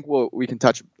I think we can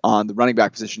touch on the running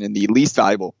back position in the least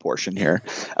valuable portion here.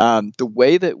 The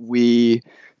way that we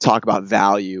talk about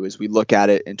value is we look at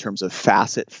it in terms of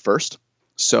facet first.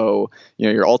 So,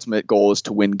 your ultimate goal is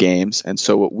to win games. And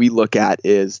so what we look at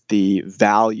is the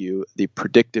value, the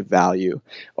predictive value,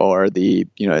 or the,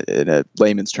 in a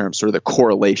layman's term, sort of the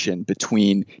correlation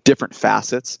between different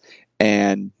facets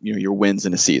and, your wins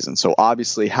in a season. So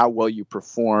obviously how well you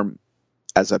perform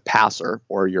as a passer,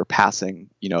 or you're passing,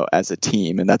 as a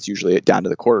team, and that's usually down to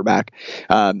the quarterback,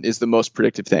 is the most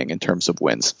predictive thing in terms of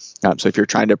wins. So if you're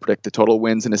trying to predict the total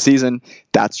wins in a season,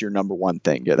 that's your number one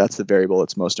thing. Yeah, that's the variable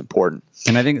that's most important.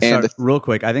 And I think, real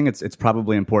quick, I think it's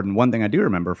probably important. One thing I do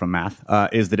remember from math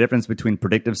is the difference between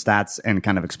predictive stats and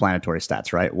kind of explanatory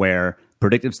stats, right? Where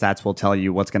predictive stats will tell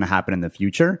you what's going to happen in the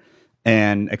future,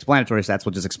 and explanatory stats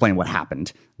will just explain what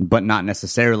happened, but not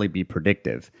necessarily be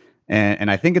predictive.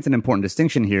 And I think it's an important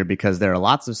distinction here, because there are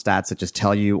lots of stats that just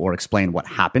tell you or explain what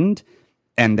happened,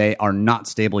 and they are not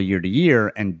stable year to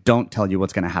year and don't tell you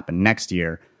what's going to happen next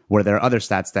year, where there are other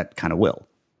stats that kind of will.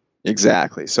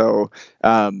 Exactly. So,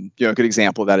 a good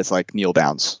example of that is like kneel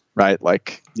downs, right?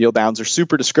 Like kneel downs are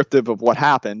super descriptive of what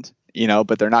happened,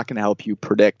 but they're not going to help you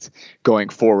predict going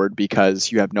forward,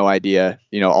 because you have no idea,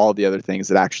 all the other things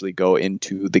that actually go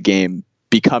into the game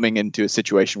becoming into a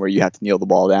situation where you have to kneel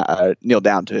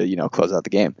down to close out the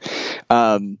game.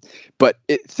 But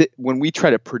when we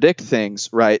try to predict things,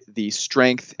 right, the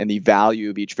strength and the value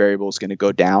of each variable is going to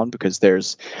go down,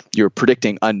 because you're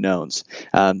predicting unknowns.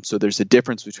 So there's a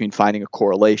difference between finding a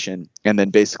correlation and then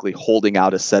basically holding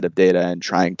out a set of data and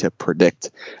trying to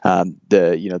predict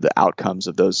the outcomes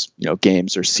of those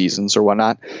games or seasons or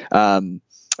whatnot.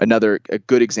 A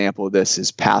good example of this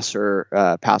is passer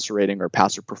rating or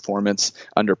passer performance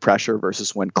under pressure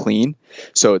versus when clean.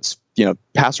 So it's,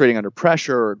 passer rating under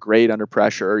pressure, or grade under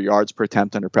pressure, or yards per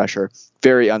attempt under pressure,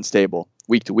 very unstable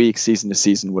week to week, season to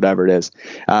season, whatever it is.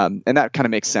 And that kind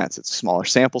of makes sense. It's a smaller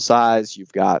sample size.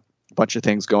 You've got a bunch of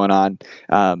things going on,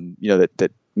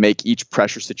 that make each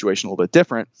pressure situation a little bit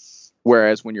different.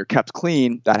 Whereas when you're kept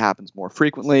clean, that happens more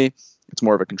frequently. It's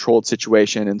more of a controlled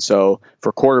situation. And so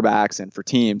for quarterbacks and for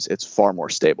teams, it's far more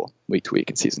stable week to week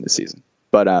and season to season.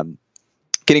 But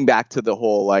getting back to the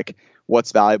whole, like,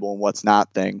 what's valuable and what's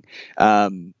not thing,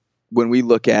 when we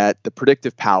look at the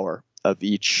predictive power of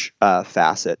each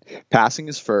facet, passing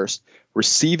is first,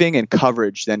 receiving and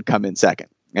coverage then come in second.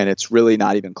 And it's really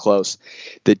not even close.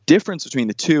 The difference between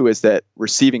the two is that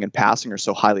receiving and passing are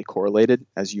so highly correlated,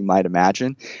 as you might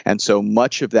imagine. And so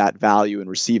much of that value in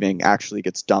receiving actually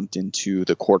gets dumped into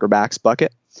the quarterback's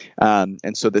bucket.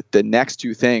 And so that the next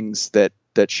two things that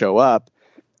show up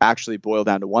actually boil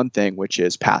down to one thing, which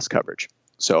is pass coverage.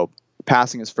 So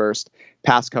passing is first,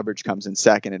 pass coverage comes in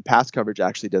second, and pass coverage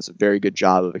actually does a very good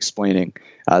job of explaining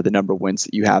the number of wins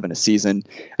that you have in a season.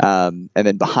 And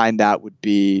then behind that would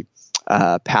be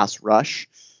pass rush,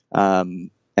 and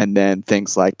then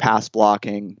things like pass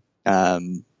blocking,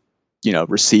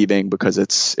 receiving, because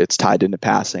it's tied into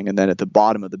passing. And then at the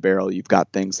bottom of the barrel, you've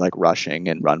got things like rushing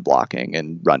and run blocking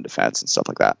and run defense and stuff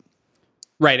like that.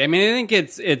 Right. I mean, I think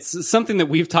it's something that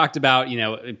we've talked about,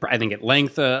 I think at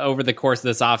length over the course of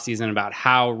this offseason about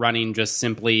how running just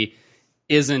simply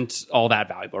isn't all that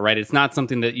valuable, right? It's not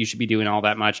something that you should be doing all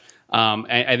that much.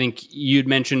 I think you'd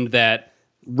mentioned that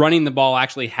running the ball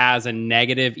actually has a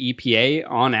negative EPA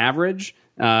on average.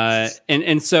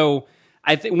 And so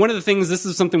I think one of the things, this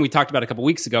is something we talked about a couple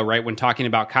weeks ago, right? When talking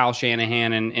about Kyle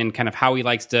Shanahan and kind of how he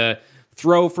likes to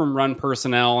throw from run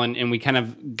personnel. And we kind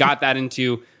of got that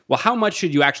into, well, how much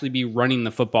should you actually be running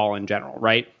the football in general,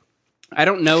 right? I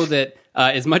don't know that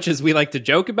as much as we like to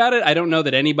joke about it, I don't know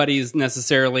that anybody's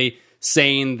necessarily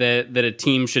saying that a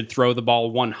team should throw the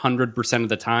ball 100% of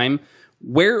the time.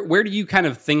 Where do you kind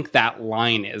of think that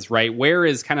line is, right? Where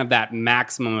is kind of that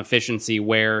maximum efficiency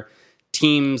where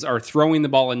teams are throwing the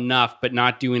ball enough but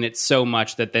not doing it so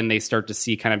much that then they start to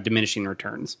see kind of diminishing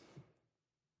returns?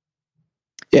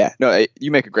 Yeah, no,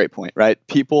 you make a great point, right?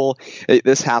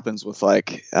 This happens with I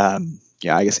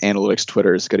guess analytics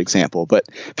Twitter is a good example, but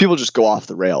people just go off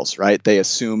the rails, right? They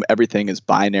assume everything is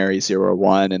binary 0 or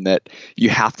 1 and that you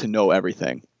have to know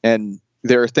everything. And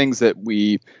there are things that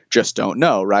we just don't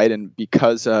know, right? And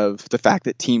because of the fact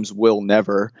that teams will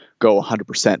never go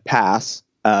 100% pass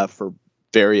for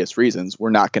various reasons, we're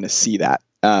not going to see that.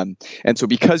 And so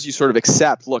because you sort of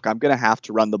accept, look, I'm going to have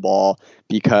to run the ball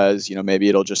because, maybe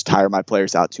it'll just tire my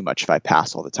players out too much if I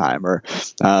pass all the time, or,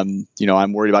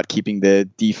 I'm worried about keeping the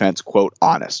defense, quote,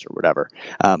 honest or whatever.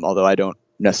 Although I don't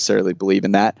necessarily believe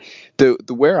in that. The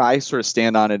where I sort of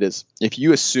stand on it is if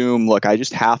you assume, look, I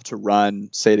just have to run,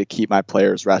 say, to keep my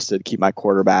players rested, keep my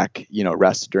quarterback,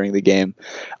 rested during the game,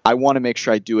 I want to make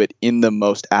sure I do it in the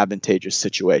most advantageous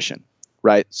situation.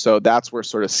 Right. So that's where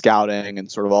sort of scouting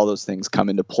and sort of all those things come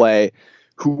into play.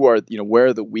 Who are, where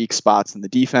are the weak spots in the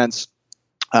defense?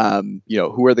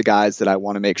 Who are the guys that I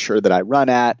want to make sure that I run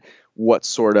at? What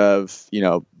sort of,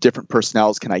 different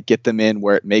personnels can I get them in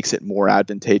where it makes it more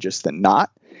advantageous than not?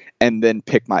 And then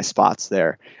pick my spots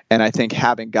there. And I think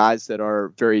having guys that are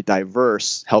very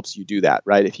diverse helps you do that,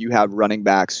 right? If you have running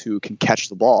backs who can catch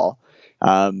the ball,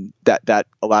 that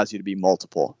allows you to be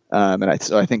multiple.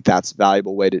 So I think that's a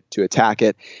valuable way to attack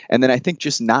it. And then I think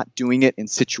just not doing it in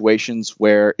situations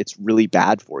where it's really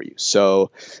bad for you.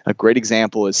 So a great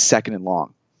example is second and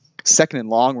long. Second and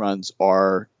long runs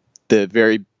are the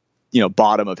very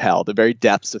bottom of hell, the very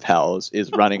depths of hell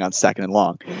is running on second and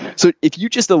long. So if you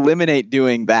just eliminate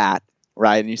doing that,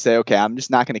 right, and you say, okay, I'm just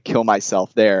not going to kill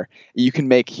myself there, you can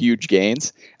make huge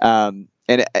gains.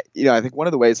 And, I think one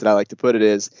of the ways that I like to put it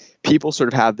is people sort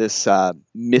of have this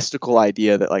mystical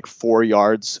idea that 4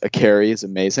 yards a carry is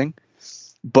amazing.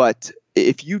 But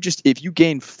if you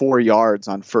gain 4 yards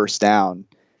on first down,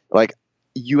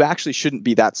 you actually shouldn't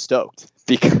be that stoked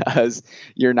because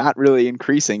you're not really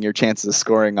increasing your chances of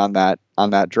scoring on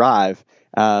that drive.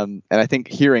 And I think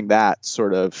hearing that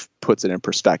sort of puts it in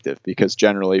perspective because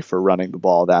generally for running the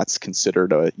ball, that's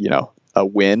considered a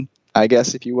win, I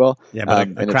guess, if you will. Yeah, but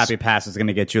a crappy pass is going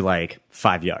to get you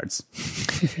 5 yards.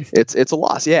 It's a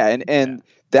loss, yeah, and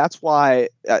that's why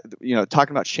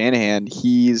talking about Shanahan,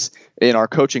 he's in our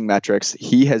coaching metrics.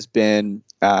 He has been,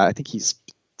 I think he's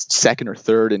second or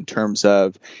third in terms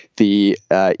of the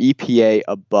EPA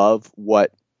above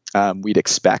what we'd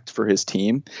expect for his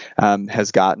team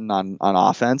has gotten on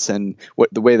offense. And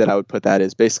the way that I would put that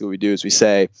is basically what we do is we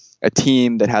say a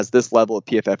team that has this level of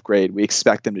PFF grade, we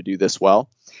expect them to do this well.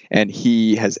 And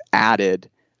he has added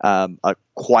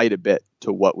quite a bit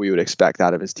to what we would expect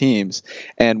out of his teams.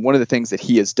 And one of the things that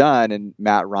he has done, and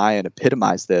Matt Ryan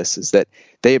epitomized this, is that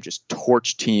they have just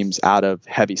torched teams out of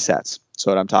heavy sets.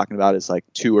 So what I'm talking about is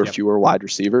 2 or fewer wide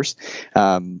receivers.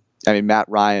 Matt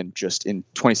Ryan just in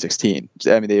 2016,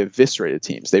 they eviscerated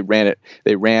teams. They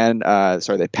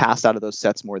passed out of those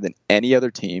sets more than any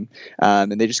other team,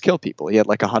 and they just killed people. He had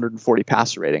 140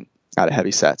 passer rating. out of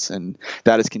heavy sets. And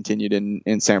that has continued in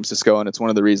San Francisco. And it's one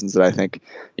of the reasons that I think,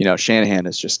 Shanahan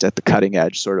is just at the cutting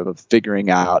edge sort of figuring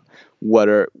out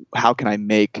how can I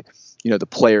make, the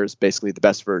players basically the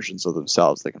best versions of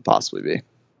themselves they can possibly be.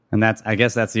 And I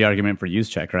guess that's the argument for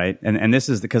Juszczyk, right? And this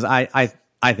is because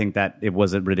I think that it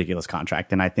was a ridiculous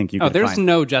contract, and I think there's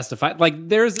no justified. Like,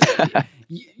 there's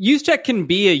Juszczyk can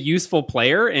be a useful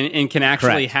player and can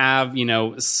actually have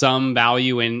some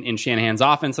value in Shanahan's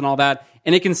offense and all that,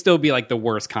 and it can still be like the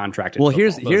worst contract. Well,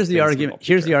 here's the argument.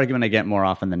 Here's the argument I get more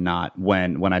often than not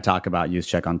when I talk about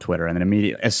Juszczyk on Twitter, and then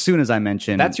immediately as soon as I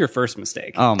mention that's your first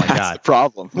mistake. Oh my That's god, the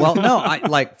problem. Well, no,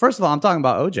 first of all, I'm talking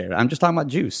about OJ. I'm just talking about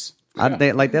Juice.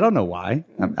 They don't know why.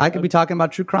 I could be talking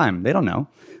about true crime. They don't know.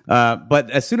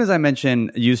 But as soon as I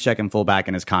mention Juszczyk and fullback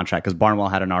in his contract, because Barnwell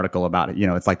had an article about it,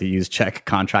 it's like the Juszczyk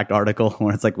contract article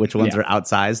where it's like which ones are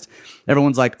outsized.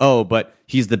 Everyone's like, oh, but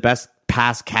he's the best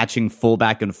pass catching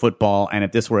fullback in football, and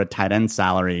if this were a tight end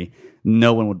salary,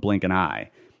 no one would blink an eye.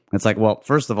 It's like, well,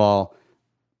 first of all,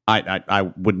 I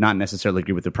would not necessarily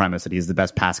agree with the premise that he's the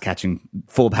best pass catching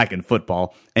fullback in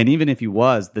football. And even if he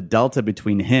was, the delta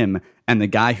between him and the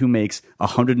guy who makes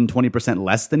 120%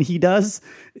 less than he does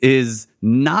is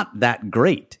not that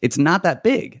great. It's not that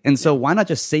big. And so why not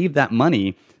just save that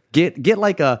money, get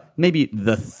like maybe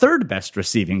the third best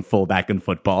receiving fullback in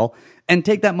football and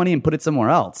take that money and put it somewhere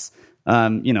else.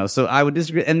 So I would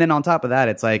disagree. And then on top of that,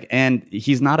 it's like, and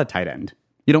he's not a tight end.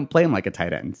 You don't play him like a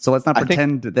tight end. So let's not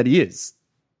pretend that he is.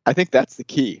 I think that's the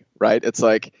key, right? It's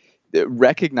like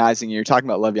recognizing you're talking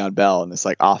about Le'Veon Bell and this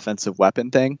like offensive weapon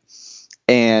thing.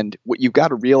 And what you've got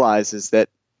to realize is that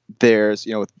there's,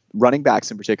 with running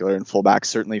backs in particular and fullbacks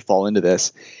certainly fall into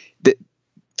this, that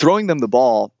throwing them the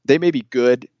ball, they may be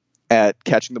good at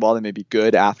catching the ball. They may be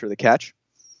good after the catch.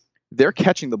 They're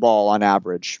catching the ball on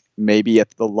average, maybe at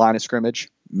the line of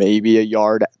scrimmage, maybe a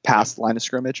yard past the line of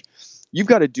scrimmage. You've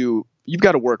got to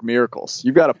work miracles.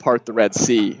 You've got to part the Red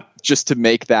Sea just to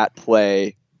make that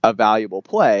play a valuable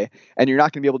play. And you're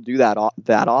not going to be able to do that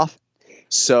often.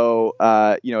 So,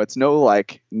 it's no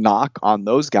like knock on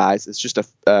those guys. It's just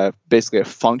basically a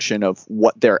function of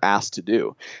what they're asked to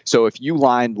do. So if you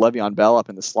lined Le'Veon Bell up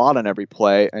in the slot on every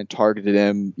play and targeted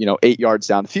him, 8 yards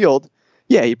down the field,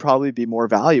 yeah, he'd probably be more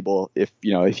valuable if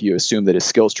you assume that his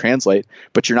skills translate,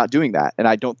 but you're not doing that. And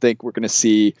I don't think we're going to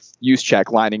see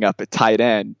Juszczyk lining up at tight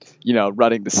end,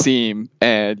 running the seam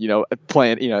and,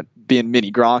 playing, being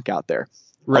mini Gronk out there.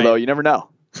 Right. Although you never know.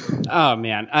 Oh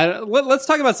man, let's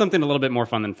talk about something a little bit more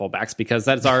fun than fullbacks, because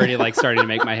that's already like starting to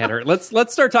make my head hurt.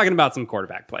 Let's start talking about some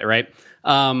quarterback play, right?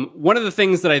 One of the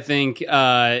things that I think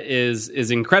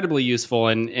is incredibly useful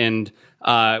and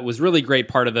was really great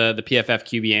part of the PFF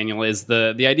QB annual is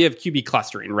the idea of QB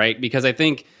clustering, right? Because I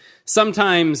think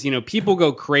sometimes people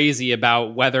go crazy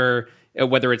about whether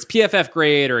it's PFF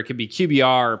grade or it could be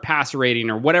QBR or passer rating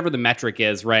or whatever the metric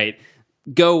is, right?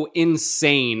 Go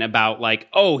insane about like,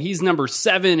 oh, he's number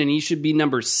 7 and he should be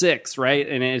number 6, right?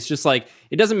 And it's just like,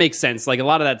 it doesn't make sense. Like a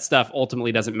lot of that stuff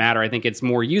ultimately doesn't matter. I think it's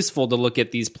more useful to look at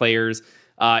these players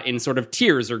in sort of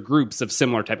tiers or groups of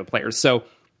similar type of players. So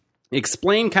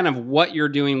explain kind of what you're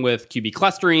doing with QB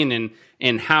clustering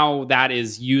and how that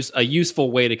is a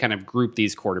useful way to kind of group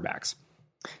these quarterbacks.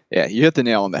 Yeah, you hit the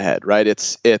nail on the head, right?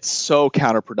 It's so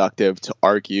counterproductive to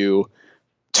argue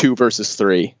 2 versus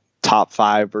 3. Top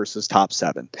 5 versus top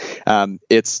 7.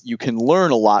 You can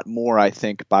learn a lot more, I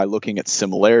think, by looking at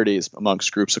similarities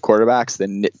amongst groups of quarterbacks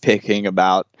than nitpicking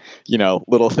about,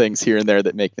 little things here and there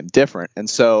that make them different. And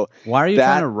so, why are you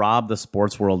trying to rob the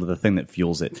sports world of the thing that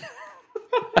fuels it?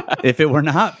 If it were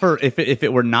not for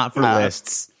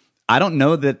lists, I don't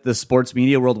know that the sports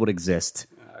media world would exist.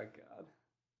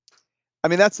 I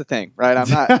mean, that's the thing, right? I'm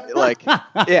not like,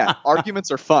 yeah,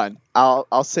 arguments are fun.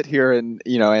 I'll sit here and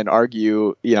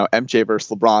argue, MJ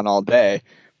versus LeBron all day,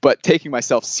 but taking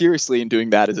myself seriously and doing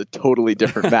that is a totally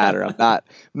different matter. I'm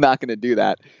not going to do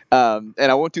that. And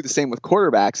I won't do the same with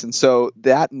quarterbacks. And so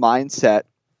that mindset,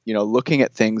 looking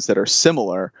at things that are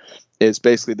similar is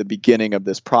basically the beginning of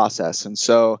this process. And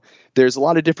so there's a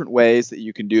lot of different ways that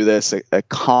you can do this. A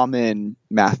common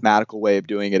mathematical way of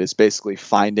doing it is basically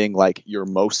finding like your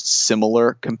most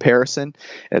similar comparison.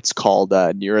 It's called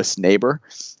nearest neighbor.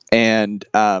 And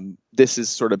this is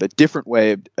sort of a different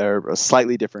way or a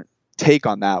slightly different take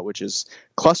on that, which is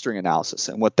clustering analysis.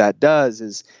 And what that does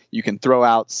is you can throw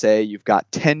out, say, you've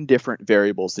got 10 different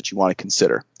variables that you want to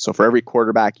consider. So for every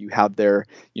quarterback, you have their,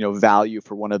 value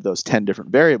for one of those 10 different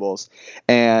variables.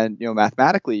 And,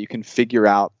 mathematically, you can figure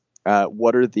out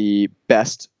what are the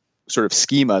best sort of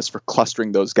schemas for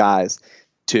clustering those guys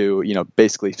to,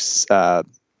 basically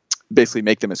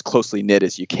make them as closely knit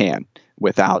as you can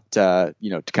without kind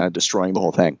of destroying the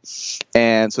whole thing.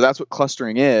 And so that's what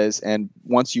clustering is. And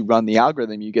once you run the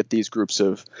algorithm, you get these groups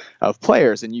of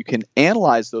players, and you can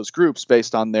analyze those groups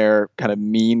based on their kind of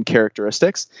mean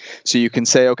characteristics. So you can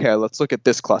say, okay, let's look at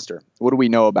this cluster. What do we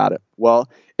know about it? Well,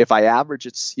 if I average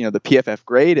its the PFF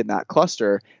grade in that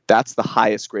cluster, that's the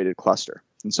highest graded cluster.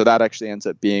 And so that actually ends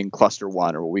up being cluster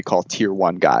 1, or what we call tier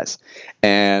 1 guys.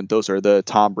 And those are the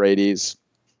Tom Brady's.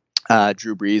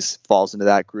 Drew Brees falls into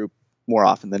that group more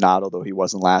often than not, although he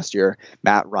wasn't last year.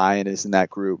 Matt Ryan is in that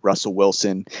group. Russell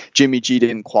Wilson. Jimmy G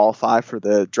didn't qualify for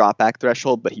the dropback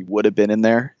threshold, but he would have been in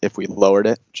there if we lowered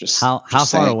it. How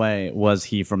far away was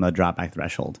he from the dropback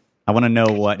threshold? I want to know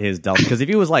what his delta, because if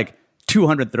he was like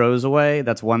 200 throws away,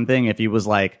 that's one thing. If he was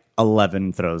like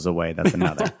 11 throws away, that's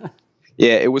another.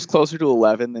 Yeah, it was closer to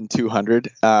 11 than 200.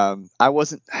 I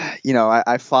wasn't,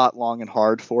 I fought long and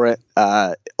hard for it.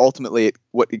 Ultimately,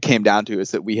 what it came down to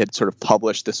is that we had sort of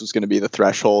published this was going to be the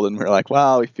threshold, and we were like,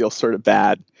 well, we feel sort of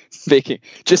bad making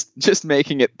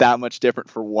it that much different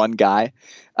for one guy.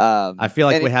 I feel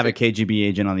like we have a KGB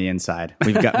agent on the inside.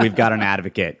 We've got an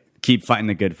advocate. Keep fighting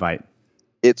the good fight.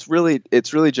 It's really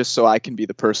just so I can be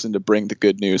the person to bring the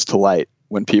good news to light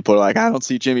when people are like, I don't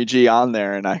see Jimmy G on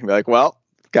there, and I can be like, well,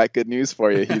 got good news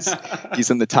for you. He's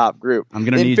in the top group. I'm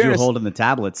going to need you holding the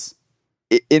tablets.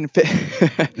 In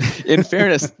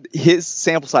fairness, his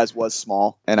sample size was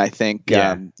small, and I think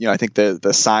I think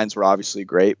the signs were obviously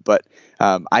great, but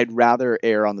I'd rather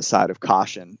err on the side of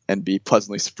caution and be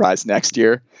pleasantly surprised next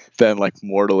year than like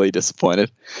mortally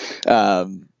disappointed.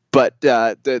 But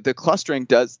the clustering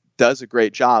does a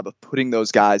great job of putting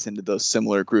those guys into those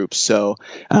similar groups. So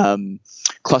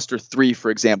cluster 3, for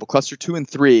example, cluster 2 and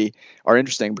 3 are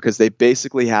interesting because they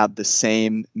basically have the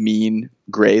same mean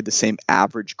grade, the same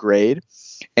average grade.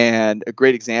 And a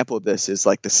great example of this is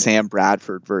like the Sam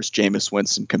Bradford versus Jameis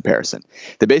Winston comparison.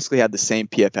 They basically have the same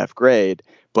PFF grade,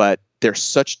 but they're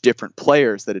such different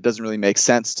players that it doesn't really make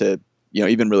sense to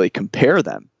even really compare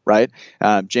them, right?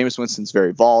 Jameis Winston's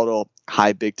very volatile,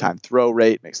 high big time throw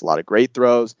rate, makes a lot of great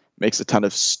throws, makes a ton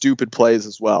of stupid plays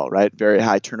as well, right? Very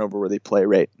high turnover worthy play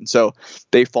rate. And so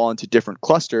they fall into different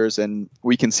clusters, and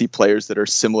we can see players that are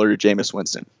similar to Jameis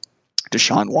Winston.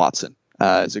 Deshaun Watson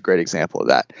is a great example of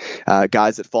that.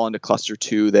 Guys that fall into cluster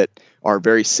 2 that are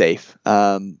very safe.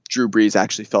 Drew Brees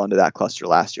actually fell into that cluster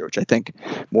last year, which I think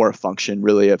more a function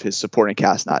really of his supporting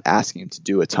cast not asking him to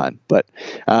do a ton. But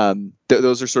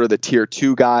those are sort of the tier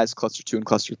 2 guys, cluster 2 and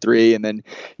cluster 3. And then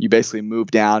you basically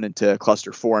move down into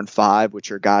cluster 4 and 5,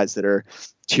 which are guys that are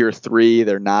tier 3.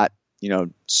 They're not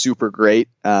super great.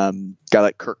 Guy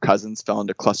like Kirk Cousins fell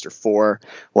into cluster 4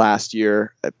 last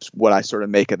year. What I sort of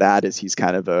make of that is he's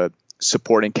kind of a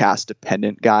supporting cast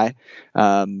dependent guy.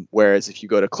 Whereas if you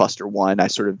go to cluster 1, I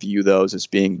sort of view those as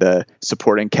being the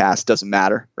supporting cast doesn't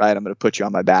matter, right? I'm going to put you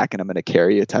on my back and I'm going to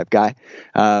carry you type guy.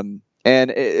 And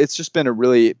it's just been a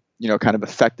really, kind of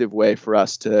effective way for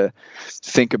us to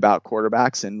think about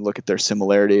quarterbacks and look at their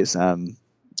similarities.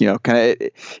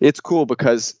 It's cool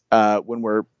because when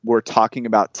we're talking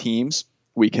about teams,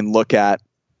 we can look at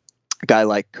a guy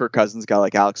like Kirk Cousins, a guy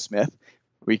like Alex Smith.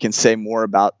 We can say more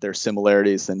about their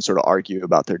similarities than sort of argue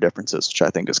about their differences, which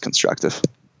I think is constructive.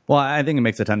 Well, I think it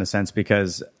makes a ton of sense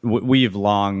because we've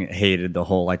long hated the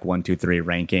whole like 1, 2, 3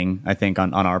 ranking. I think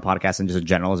on our podcast and just in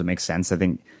general, as it makes sense. I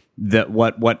think that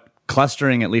what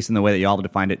clustering, at least in the way that y'all have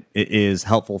defined it, is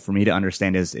helpful for me to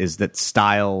understand is that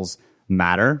styles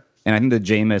matter. And I think that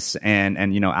Jameis and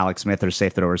Alex Smith or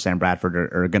safe thrower Sam Bradford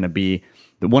are going to be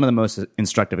one of the most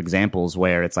instructive examples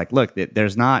where it's like, look,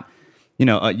 there's not.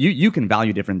 You can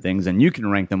value different things and you can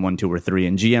rank them 1, 2, or 3,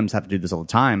 and GMs have to do this all the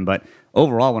time. But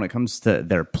overall, when it comes to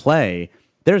their play,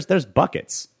 there's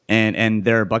buckets, and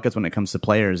there are buckets when it comes to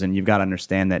players, and you've got to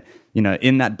understand that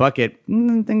in that bucket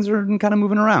things are kind of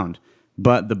moving around.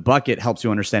 But the bucket helps you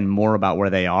understand more about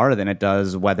where they are than it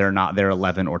does whether or not they're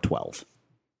 11 or 12.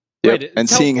 Yep. Right, and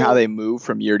seeing how they move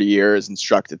from year to year is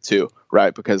instructive too,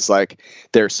 right? Because like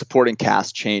their supporting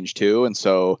cast change too, and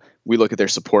so we look at their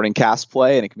supporting cast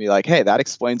play, and it can be like, hey, that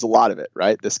explains a lot of it,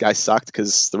 right? This guy sucked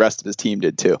because the rest of his team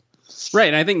did too. Right,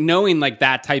 and I think knowing like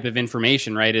that type of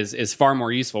information, right, is far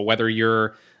more useful. Whether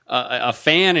you're a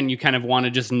fan and you kind of want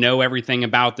to just know everything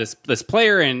about this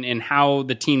player and how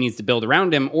the team needs to build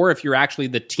around him, or if you're actually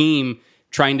the team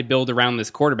trying to build around this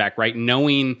quarterback, right?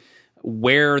 Knowing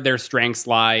where their strengths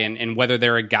lie and whether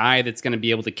they're a guy that's going to be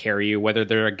able to carry you, whether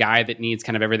they're a guy that needs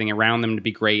kind of everything around them to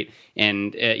be great,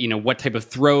 and what type of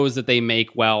throws that they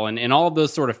make well, and all of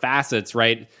those sort of facets,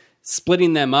 right?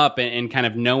 Splitting them up and kind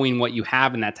of knowing what you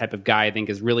have in that type of guy, I think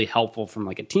is really helpful from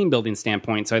like a team building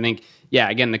standpoint. So I think, yeah,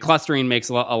 again, the clustering makes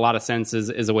a lot of sense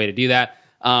as a way to do that.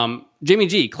 Jimmy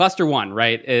G, cluster one,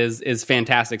 right, is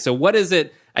fantastic. So what is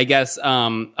it, I guess,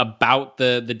 about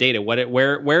the data?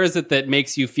 Where is it that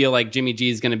makes you feel like Jimmy G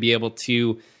is going to be able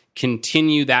to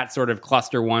continue that sort of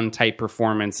cluster one type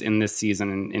performance in this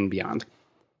season and beyond?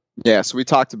 Yeah, so we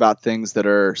talked about things that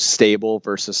are stable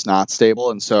versus not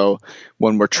stable. And so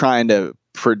when we're trying to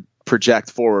project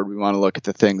forward, we want to look at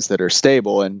the things that are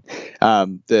stable. And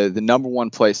the number one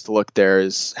place to look there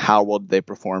is how well they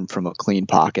perform from a clean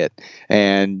pocket.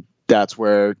 And that's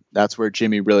where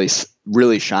Jimmy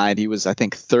really shined. He was, I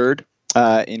think, third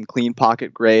in clean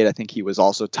pocket grade. I think he was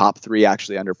also top 3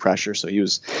 actually under pressure. So he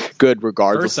was good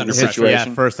regardless of the situation.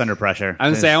 Yeah, first under pressure. I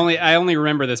was gonna say I only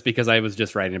remember this because I was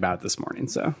just writing about it this morning.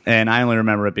 So, and I only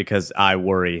remember it because I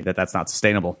worry that that's not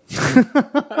sustainable.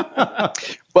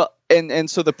 Well, and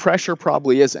so the pressure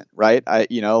probably isn't, right.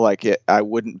 I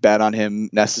wouldn't bet on him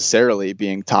necessarily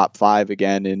being top 5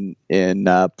 again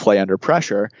in play under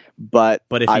pressure. But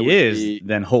if he is,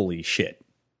 then holy shit.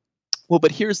 Well,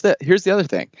 but here's the other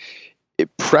thing.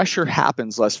 Pressure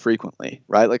happens less frequently,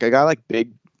 right? Like a guy like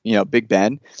Big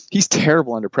Ben, he's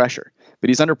terrible under pressure, but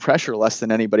he's under pressure less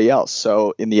than anybody else.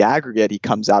 So in the aggregate, he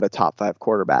comes out a top 5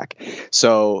 quarterback.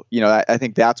 So, I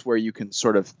think that's where you can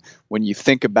sort of, when you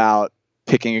think about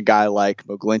picking a guy like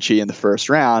McGlinchey in the first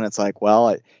round, it's like,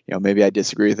 well, maybe I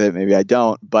disagree with it, maybe I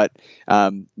don't. But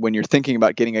when you're thinking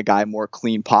about getting a guy more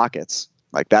clean pockets,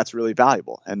 like that's really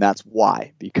valuable. And that's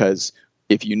why, because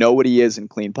if you know what he is in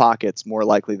clean pockets, more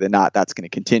likely than not, that's going to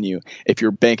continue. If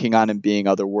you're banking on him being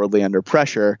otherworldly under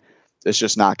pressure, it's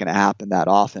just not going to happen that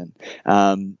often.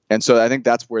 And so I think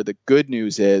that's where the good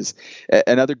news is.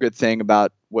 Another good thing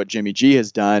about what Jimmy G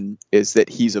has done is that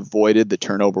he's avoided the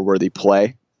turnover-worthy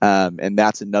play. And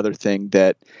that's another thing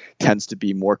that tends to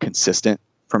be more consistent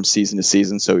from season to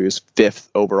season. So he was 5th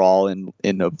overall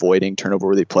in avoiding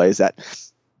turnover-worthy plays. That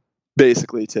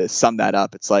basically, to sum that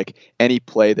up, it's like any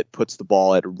play that puts the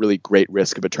ball at a really great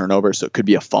risk of a turnover. So it could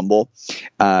be a fumble,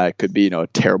 it could be a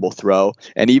terrible throw,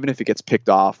 and even if it gets picked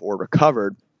off or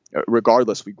recovered,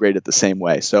 regardless, we grade it the same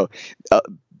way. So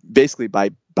basically, by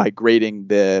grading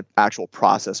the actual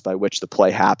process by which the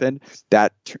play happened,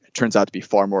 that turns out to be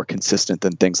far more consistent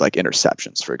than things like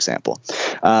interceptions, for example.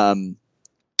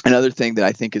 Another thing that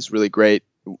I think is really great,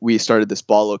 we started this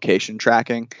ball location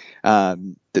tracking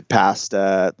that passed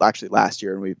actually last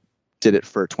year, and we did it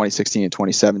for 2016 and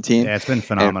 2017. Yeah, it's been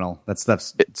phenomenal. That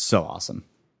stuff's so awesome.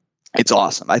 It's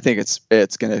awesome. I think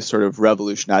it's going to sort of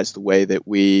revolutionize the way that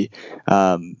we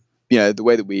the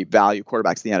way that we value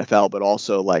quarterbacks in the NFL, but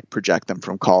also like project them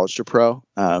from college to pro.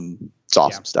 It's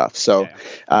awesome stuff. So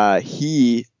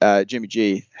Jimmy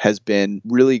G has been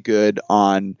really good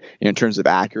on, in terms of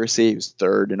accuracy. He was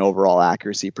 3rd in overall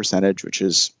accuracy percentage, which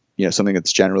is, something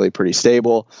that's generally pretty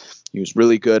stable. He was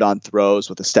really good on throws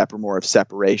with a step or more of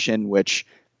separation, which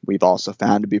we've also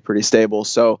found to be pretty stable.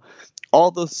 So all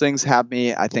those things have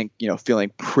me, I think,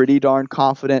 feeling pretty darn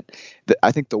confident.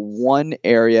 I think the one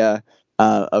area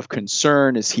of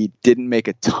concern is he didn't make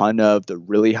a ton of the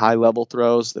really high level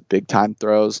throws, the big time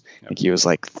throws. I think he was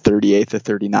like 38th or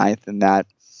 39th in that,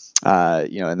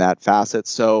 in that facet.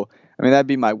 So, I mean, that'd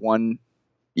be my one,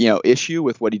 issue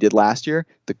with what he did last year.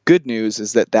 The good news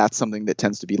is that that's something that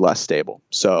tends to be less stable.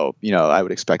 So, I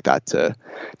would expect that to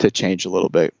change a little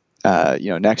bit,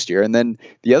 next year. And then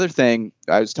the other thing,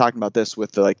 I was talking about this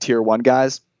with the tier 1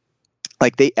 guys,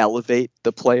 like they elevate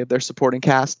the play of their supporting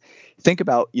cast. Think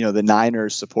about, the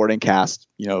Niners supporting cast,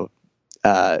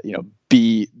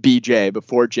 BJ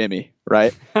before Jimmy,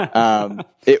 right?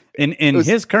 In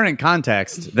his current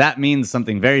context, that means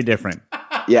something very different.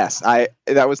 Yes,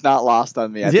 that was not lost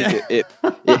on me. I think it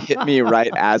hit me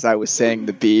right as I was saying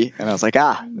the B, and I was like,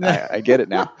 I get it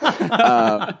now.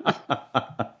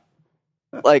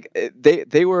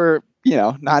 They were,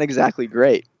 not exactly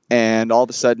great. And all of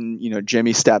a sudden,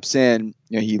 Jimmy steps in,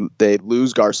 they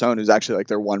lose Garcon, who's actually like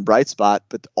their one bright spot,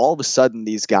 but all of a sudden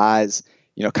these guys,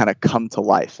 kind of come to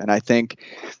life. And I think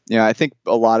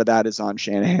a lot of that is on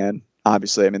Shanahan.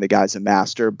 Obviously, I mean, the guy's a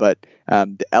master, but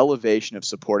the elevation of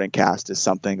supporting cast is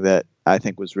something that I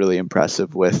think was really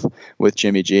impressive with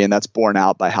Jimmy G. And that's borne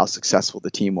out by how successful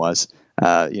the team was,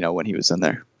 when he was in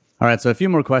there. All right, so a few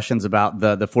more questions about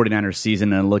the 49ers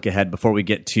season and a look ahead before we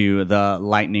get to the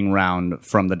lightning round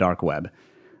from the dark web.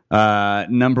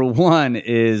 Number one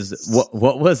is,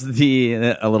 what was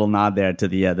a little nod there to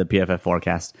the PFF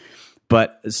forecast.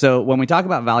 But so when we talk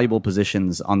about valuable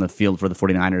positions on the field for the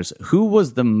 49ers, who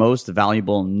was the most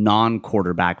valuable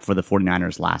non-quarterback for the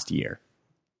 49ers last year?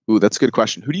 Ooh, that's a good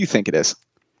question. Who do you think it is?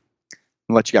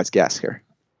 I'll let you guys guess here.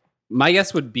 My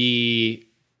guess would be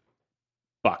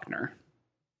Buckner.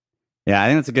 Yeah, I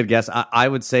think that's a good guess. I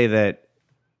would say that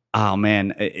Oh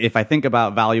man, if I think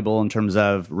about valuable in terms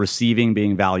of receiving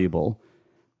being valuable,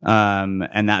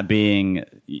 and that being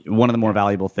one of the more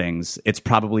valuable things, it's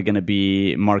probably going to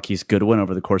be Marquise Goodwin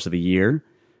over the course of a year,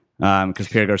 because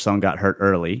Pierre Garçon got hurt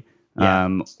early,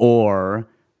 or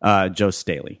Joe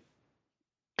Staley.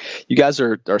 You guys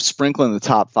are sprinkling the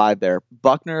top 5 there.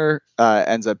 Buckner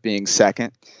ends up being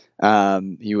second.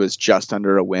 He was just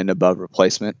under a win above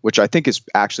replacement, which I think is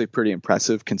actually pretty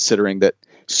impressive considering that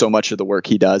so much of the work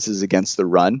he does is against the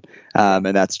run. And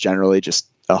that's generally just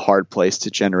a hard place to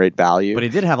generate value. But he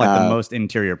did have the most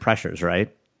interior pressures,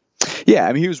 right? Yeah.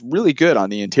 I mean, he was really good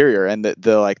on the interior, and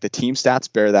the team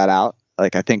stats bear that out.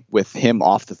 Like, I think with him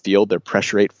off the field, their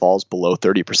pressure rate falls below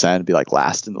 30%, it'd be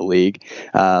last in the league.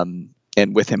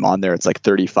 And with him on there, it's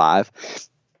 35.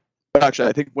 But actually,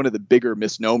 I think one of the bigger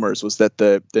misnomers was that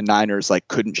the Niners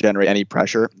couldn't generate any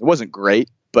pressure. It wasn't great,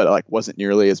 but wasn't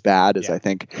nearly as bad as I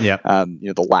think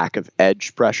the lack of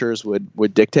edge pressures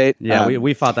would dictate. Yeah,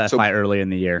 we fought that fight early in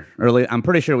the year. I'm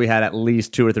pretty sure we had at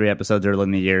least 2 or 3 episodes early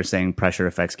in the year saying pressure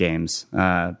affects games,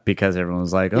 because everyone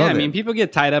was like, "Oh, yeah." I mean, people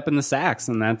get tied up in the sacks,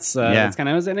 and that's kind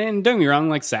of. And don't get me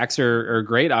wrong, sacks are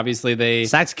great. Obviously,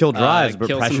 sacks kill drives,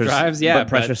 but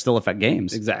pressures still affect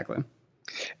games. Exactly.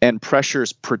 And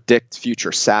pressures predict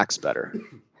future sacks better,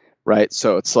 right?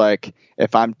 So it's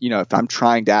if I'm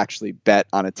trying to actually bet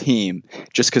on a team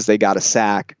just because they got a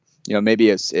sack, maybe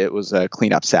it was a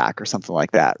cleanup sack or something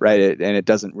like that, right? And it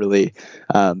doesn't really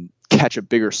catch a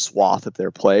bigger swath of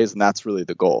their plays, and that's really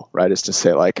the goal, right? Is to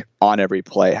say on every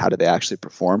play, how do they actually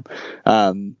perform?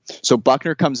 So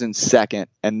Buckner comes in second,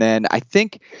 and then I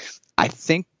think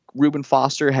Reuben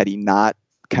Foster, had he not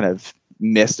kind of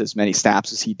missed as many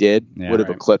snaps as he did, would have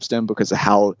eclipsed him because of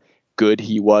how good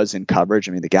he was in coverage.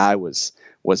 I mean, the guy was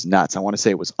nuts. I want to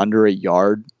say it was under a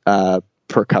yard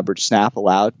per coverage snap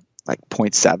allowed,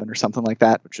 0.7 or something like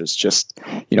that, which was just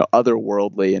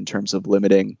otherworldly in terms of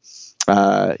limiting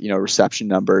reception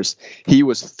numbers. He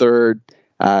was third.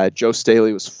 Joe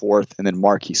Staley was fourth, and then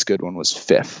Marquise Goodwin was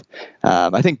fifth.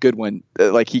 I think Goodwin,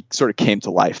 he sort of came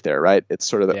to life there, right? It's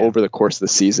sort of over the course of the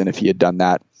season, if he had done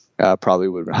that, probably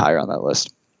would have been higher on that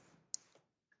list.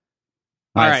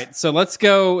 All right, so let's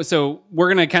go. So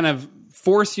we're going to kind of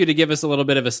force you to give us a little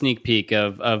bit of a sneak peek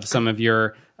of some of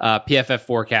your PFF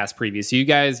forecast previews. So you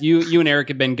guys, you and Eric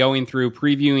have been going through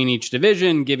previewing each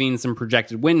division, giving some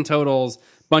projected win totals,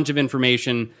 bunch of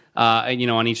information,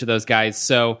 on each of those guys.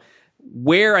 So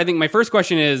I think my first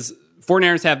question is,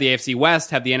 49ers have the AFC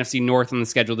West, have the NFC North on the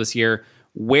schedule this year.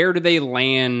 Where do they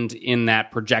land in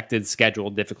that projected schedule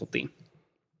difficulty?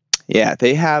 Yeah,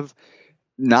 they have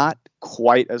not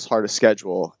quite as hard a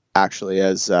schedule actually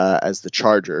as the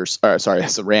Chargers, as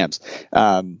the Rams.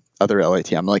 Other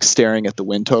LAT. I'm staring at the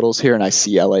win totals here, and I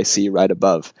see LAC right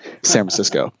above San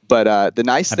Francisco. But the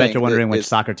nice thing, I bet you're wondering which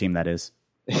soccer team that is.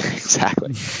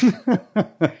 Exactly.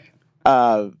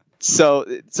 So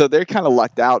they're kind of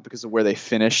lucked out because of where they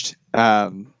finished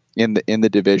in the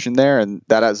division there, and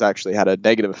that has actually had a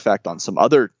negative effect on some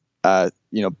other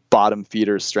bottom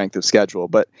feeders' strength of schedule.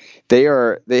 But they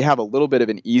have a little bit of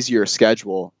an easier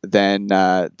schedule than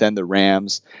the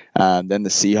Rams, than the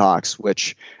Seahawks,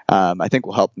 which I think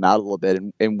will help them out a little bit.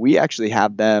 And we actually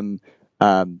have them.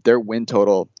 Their win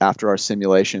total after our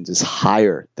simulations is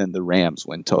higher than the Rams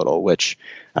win total, which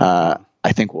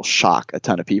I think will shock a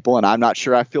ton of people. And I'm not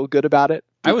sure I feel good about it.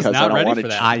 I was not ready for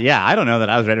that. I don't know that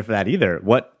I was ready for that either.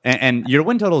 What and your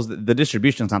win totals, the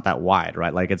distribution's not that wide,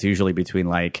 right? It's usually between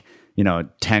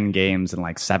 10 games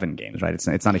and 7 games, right?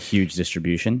 It's not a huge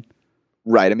distribution.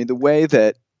 Right. I mean, the way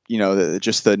that,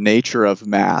 just the nature of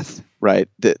math, right?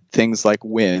 That things like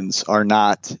wins are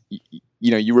not,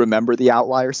 you remember the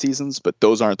outlier seasons, but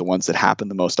those aren't the ones that happen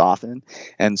the most often.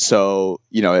 And so,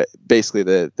 basically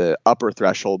the upper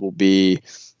threshold will be,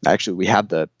 actually we have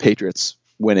the Patriots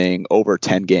winning over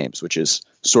 10 games, which is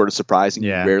sort of surprising.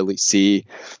 Yeah. You rarely see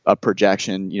a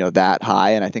projection, that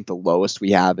high. And I think the lowest we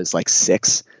have is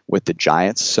 6 with the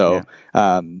Giants. So,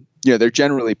 they're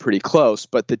generally pretty close,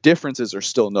 but the differences are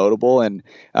still notable. And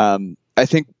I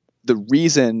think the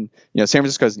reason, San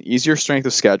Francisco has an easier strength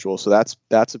of schedule. So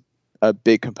that's a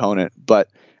big component, but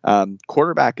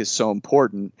quarterback is so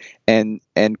important, and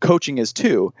coaching is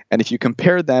too. And if you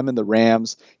compare them and the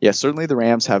Rams, certainly the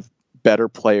Rams have better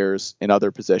players in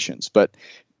other positions, but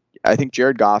I think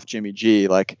Jared Goff, Jimmy G,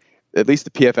 at least the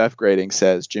PFF grading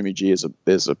says Jimmy G is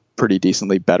a pretty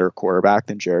decently better quarterback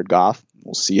than Jared Goff.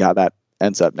 We'll see how that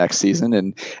ends up next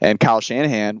season. And Kyle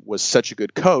Shanahan was such a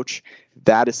good coach.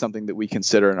 That is something that we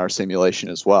consider in our simulation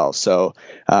as well. So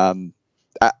I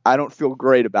don't feel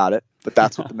great about it, but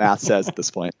that's what the math says at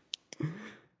this point.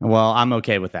 Well, I'm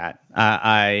okay with that.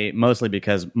 I mostly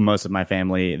because most of my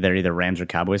family, they're either Rams or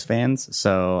Cowboys fans.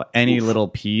 So any little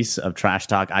piece of trash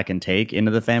talk I can take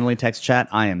into the family text chat,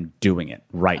 I am doing it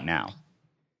right now.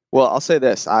 Well, I'll say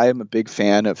this. I am a big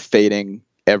fan of fading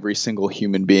every single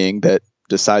human being that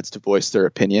decides to voice their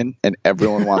opinion, and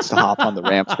everyone wants to hop on the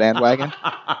Rams bandwagon.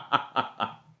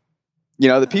 You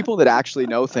know, the people that actually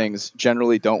know things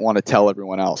generally don't want to tell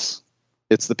everyone else.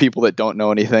 It's the people that don't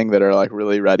know anything that are like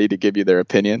really ready to give you their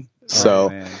opinion. So,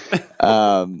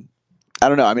 I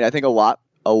don't know. I mean, I think a lot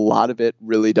of it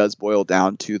really does boil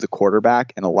down to the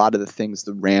quarterback, and a lot of the things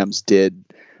the Rams did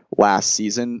last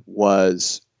season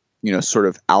was, you know, sort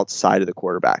of outside of the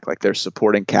quarterback. Like their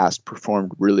supporting cast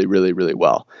performed really, really, really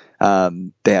well.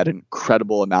 They had an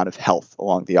incredible amount of health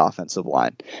along the offensive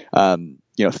line.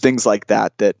 You know, things like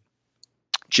that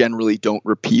generally don't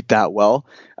repeat that well.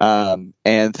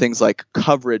 And things like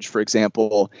coverage, for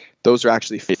example, those are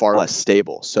actually far less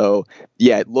stable. So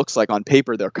yeah, it looks like on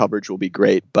paper their coverage will be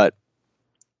great, but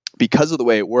because of the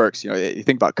way it works, you know, you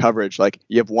think about coverage, like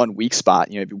you have one weak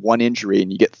spot, you know, if you have one injury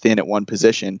and you get thin at one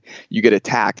position, you get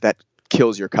attacked, that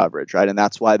kills your coverage, right? And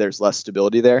that's why there's less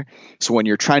stability there. So when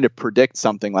you're trying to predict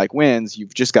something like wins,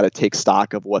 you've just got to take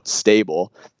stock of what's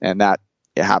stable, and that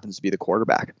it happens to be the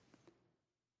quarterback.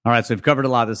 All right, so we've covered a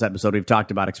lot of this episode. We've talked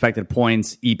about expected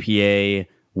points, EPA,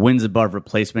 wins above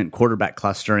replacement, quarterback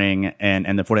clustering, and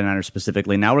the 49ers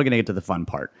specifically. Now we're going to get to the fun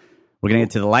part. We're going to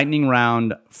get to the lightning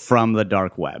round from the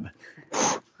dark web.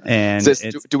 And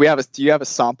do you have a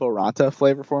Sampo Ranta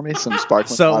flavor for me? Some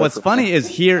sparkling. So what's funny is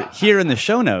here in the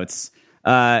show notes,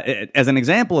 as an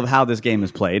example of how this game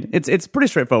is played, it's a pretty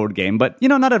straightforward game, but you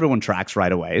know, not everyone tracks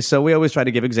right away. So we always try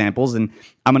to give examples, and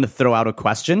I'm going to throw out a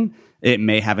question. It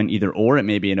may have an either or, it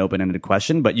may be an open-ended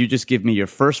question, but you just give me your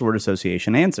first word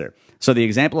association answer. So the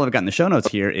example I've got in the show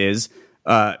notes here is,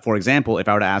 for example, if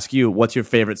I were to ask you, what's your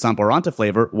favorite Sampo Ranta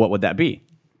flavor, what would that be?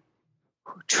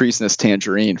 Treasonous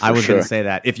tangerine. I was going to say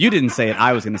that. If you didn't say it,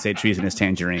 I was going to say treasonous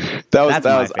tangerine.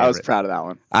 I was proud of that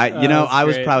one. I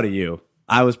was proud of you.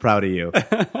 I was proud of you.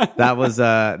 That was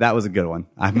a good one.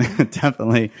 I'm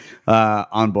definitely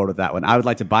on board with that one. I would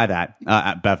like to buy that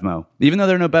at Bevmo, even though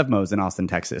there are no Bevmos in Austin,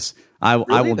 Texas. I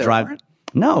will drive. Aren't?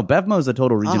 No, Bevmo is a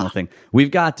total regional thing. We've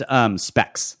got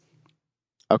Specs.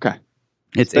 Okay.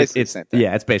 It's basically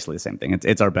the same thing.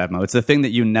 It's our Bevmo. It's the thing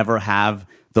that you never have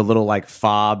the little like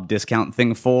fob discount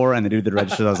thing for, and the dude that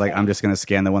registers, I was like, I'm just going to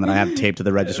scan the one that I have taped to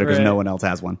the register because no one else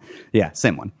has one. Yeah,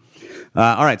 same one.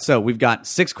 All right, so we've got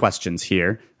 6 questions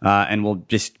here, and we'll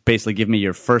just basically give me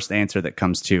your first answer that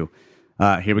comes to.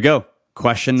 Here we go.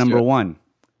 Question number 1.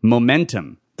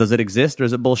 Momentum. Does it exist or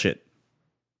is it bullshit?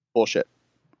 Bullshit.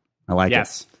 I like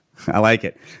it. I like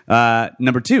it.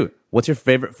 Number 2. What's your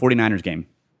favorite 49ers game?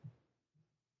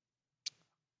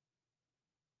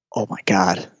 Oh, my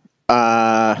God.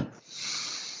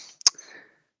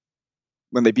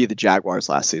 When they beat the Jaguars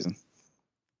last season.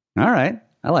 All right.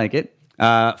 I like it.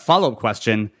 Follow-up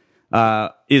question.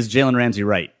 Is Jalen Ramsey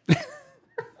right?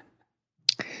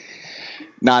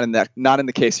 Not in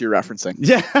the case you're referencing.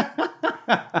 Yeah.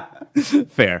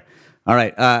 Fair. All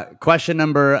right. Question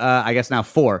number, I guess now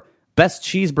 4. Best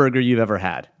cheeseburger you've ever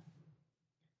had?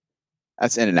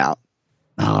 That's In-N-Out.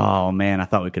 Oh, man. I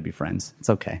thought we could be friends. It's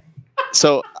okay.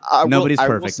 So nobody's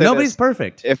perfect. Nobody's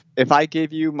perfect. If I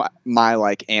gave you my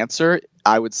like answer,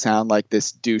 I would sound like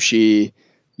this douchey,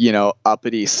 you know,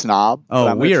 uppity snob.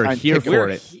 Oh, we are here for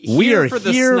it. We are here for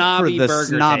the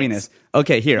snobbiness.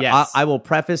 Okay, here. Yes. I will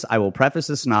preface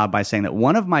the snob by saying that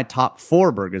one of my top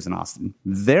 4 burgers in Austin,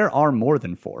 there are more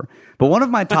than 4, but one of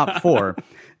my top 4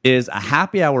 is a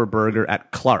happy hour burger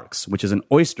at Clark's, which is an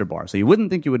oyster bar. So you wouldn't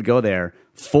think you would go there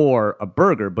for a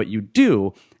burger, but you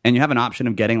do, and you have an option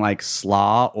of getting like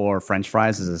slaw or French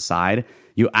fries as a side.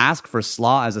 You ask for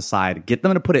slaw as a side, get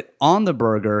them to put it on the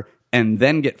burger, and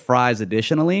then get fries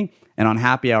additionally. And on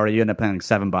happy hour, you end up paying like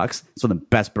 $7. It's one of the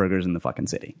best burgers in the fucking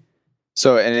city.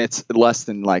 So, and it's less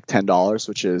than like $10,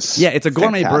 which is it's a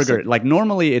gourmet fantastic. burger. Like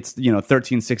normally it's, $13,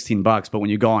 $16, but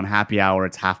when you go on happy hour,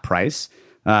 it's half price.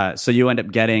 So you end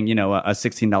up getting, a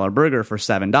 $16 burger for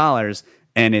 $7,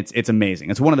 and it's amazing.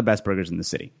 It's one of the best burgers in the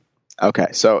city. Okay,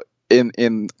 so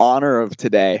in honor of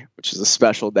today, which is a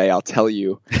special day, I'll tell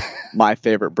you my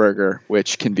favorite burger,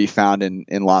 which can be found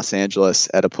in Los Angeles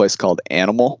at a place called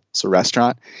Animal. It's a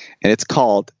restaurant, and it's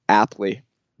called aptly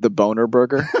the Boner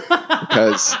Burger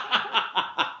because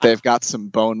they've got some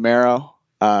bone marrow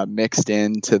mixed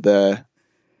into the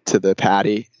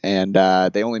patty, and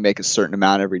they only make a certain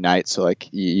amount every night. So like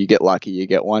you get lucky, you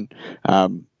get one.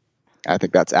 I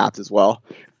think that's apt as well,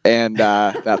 and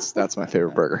that's my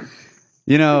favorite burger.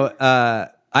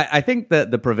 I think that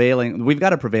we've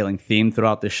got a prevailing theme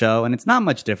throughout the show, and it's not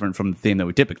much different from the theme that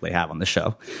we typically have on the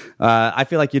show. I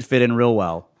feel like you'd fit in real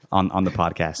well on the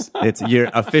podcast. You're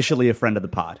officially a friend of the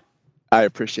pod. I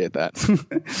appreciate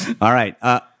that. All right.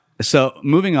 So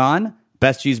moving on,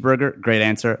 best cheeseburger, great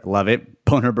answer, love it.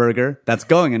 Boner burger, that's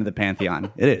going into the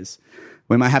pantheon. It is.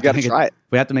 We might have to try it.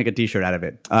 We have to make a T-shirt out of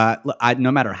it.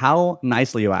 No matter how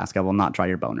nicely you ask, I will not try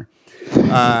your boner.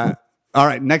 All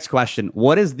right, next question.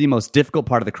 What is the most difficult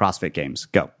part of the CrossFit Games?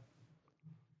 Go.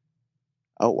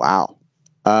 Oh, wow.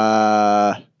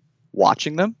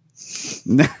 Watching them?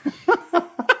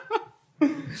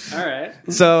 All right.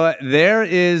 So there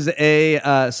is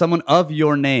someone of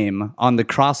your name on the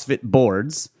CrossFit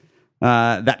boards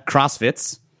that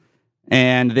CrossFits,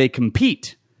 and they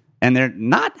compete. And they're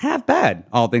not half bad,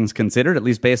 all things considered, at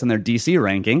least based on their DC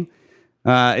ranking.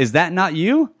 Is that not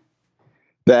you?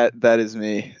 That is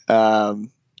me.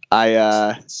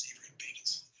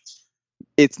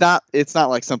 It's not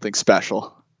like something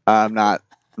special. I'm not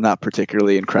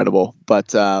particularly incredible,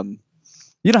 but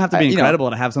you don't have to be incredible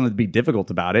to have something to be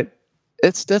difficult about it.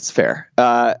 That's fair.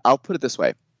 I'll put it this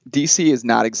way: DC is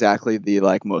not exactly the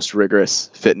most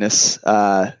rigorous fitness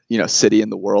city in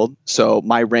the world. So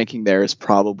my ranking there is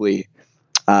probably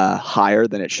higher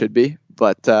than it should be.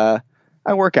 But I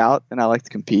work out and I like to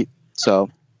compete, so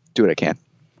do what I can.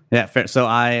 Yeah, fair. So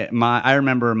I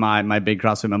remember my big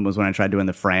CrossFit moment was when I tried doing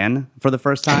the Fran for the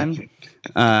first time.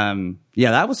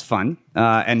 Yeah, that was fun.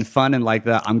 And fun in like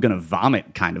the I'm gonna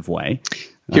vomit kind of way.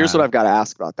 Here's what I've got to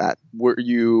ask about that. Were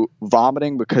you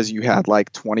vomiting because you had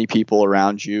 20 people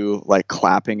around you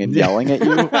clapping and yelling at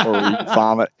you, or were you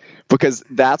vomit? Because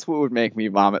that's what would make me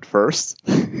vomit first.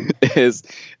 is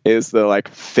the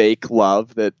fake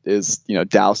love that is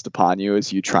doused upon you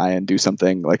as you try and do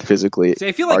something physically. See,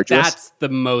 I feel like arduous. that's the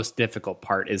most difficult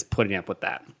part, is putting up with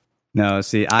that. No,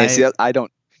 see, I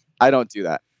don't do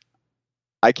that.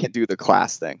 I can't do the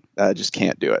class thing. I just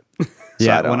can't do it. So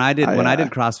yeah, when I did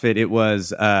CrossFit, it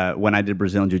was when I did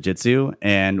Brazilian Jiu-Jitsu,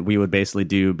 and we would basically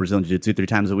do Brazilian Jiu-Jitsu 3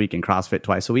 times a week and CrossFit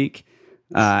twice a week.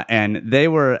 And they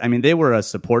were a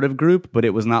supportive group, but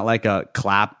it was not like a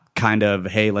clap kind of,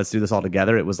 hey, let's do this all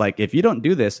together. It was like, if you don't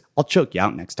do this, I'll choke you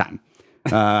out next time.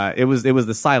 It was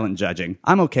the silent judging.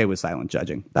 I'm okay with silent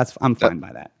judging. I'm fine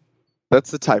by that. That's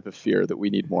the type of fear that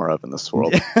we need more of in this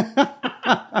world.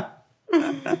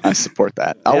 I support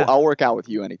that. I'll work out with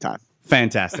you anytime.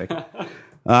 Fantastic.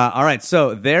 All right,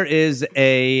 so there is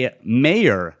a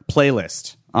Mayor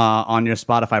playlist on your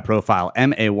Spotify profile,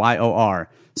 Mayor.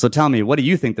 So tell me, what do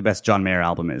you think the best John Mayer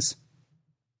album is?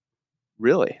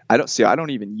 Really? I don't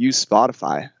even use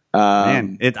Spotify.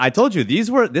 Man, I told you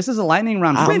this is a lightning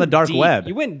round from the dark web.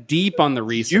 You went deep on the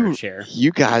research here.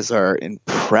 You guys are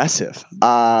impressive.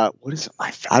 What is it?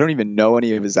 I don't even know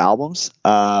any of his albums.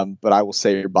 But I will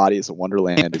say "Your Body Is a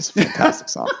Wonderland" is a fantastic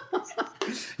song.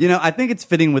 I think it's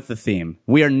fitting with the theme.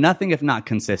 We are nothing if not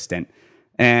consistent.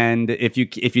 And if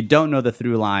you don't know the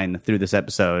through line through this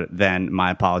episode, then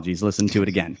my apologies. Listen to it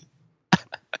again.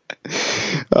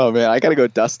 Oh man, I got to go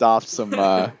dust off some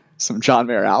John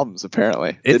Mayer albums.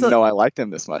 Apparently, didn't know I liked him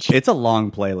this much. It's a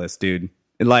long playlist, dude.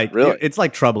 Really? It's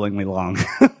troublingly long.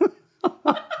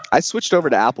 I switched over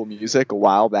to Apple Music a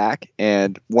while back,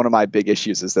 and one of my big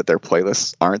issues is that their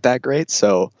playlists aren't that great.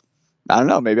 So I don't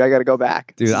know. Maybe I got to go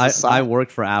back. Dude, I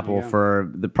worked for Apple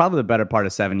for probably the better part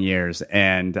of 7 years,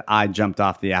 and I jumped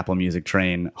off the Apple Music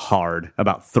train hard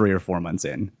about 3 or 4 months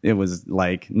in. It was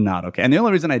not okay. And the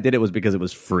only reason I did it was because it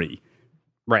was free.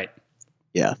 Right.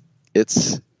 Yeah.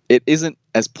 It isn't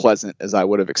as pleasant as I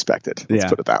would have expected. Let's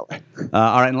put it that way.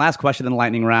 All right, and last question in the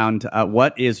lightning round.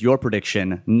 What is your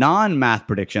prediction, non-math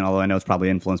prediction, although I know it's probably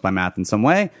influenced by math in some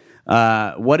way.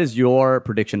 What is your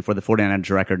prediction for the 49ers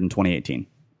record in 2018?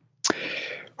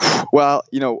 Well,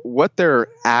 what their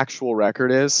actual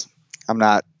record is, I'm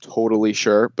not totally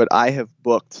sure, but I have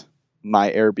booked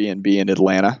my Airbnb in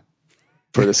Atlanta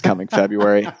for this coming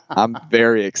February. I'm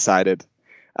very excited.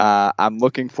 I'm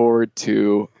looking forward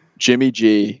to Jimmy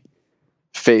G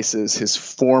faces his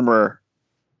former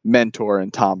mentor in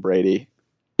Tom Brady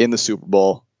in the Super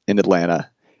Bowl in Atlanta.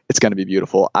 It's going to be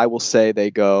beautiful. I will say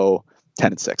they go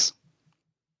 10-6.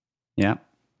 Yeah.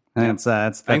 I think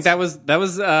I think that was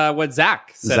what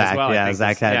Zach said as well. Yeah,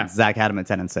 Zach had him at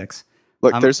 10-6.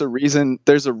 Look, there's a reason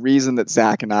that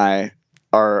Zach and I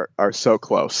are so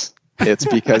close. It's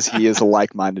because he is a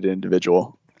like-minded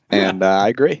individual, and I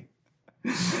agree.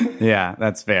 Yeah,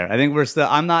 that's fair. I think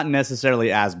I'm not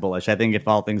necessarily as bullish. I think if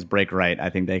all things break right, I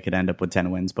think they could end up with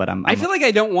 10 wins, but I feel like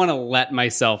I don't want to let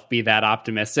myself be that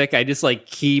optimistic. I just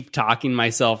keep talking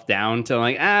myself down to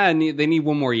they need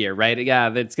one more year, right?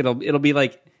 Yeah, it'll be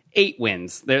 8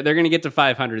 wins. They're going to get to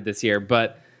 500 this year,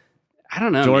 but I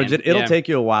don't know, George. man. It'll take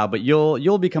you a while, but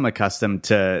you'll become accustomed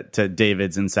to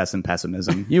David's incessant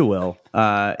pessimism. You will.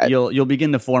 You'll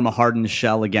begin to form a hardened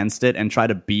shell against it and try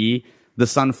to be the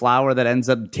sunflower that ends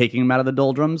up taking him out of the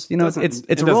doldrums. You know,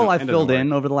 it's a role I've filled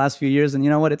in over the last few years, and you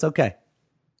know what? It's okay.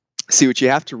 See, what you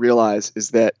have to realize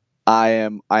is that I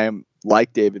am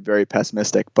like David, very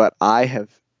pessimistic, but I have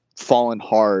fallen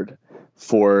hard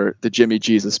for the Jimmy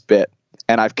Jesus bit.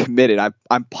 And I've committed.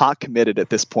 I'm pot committed at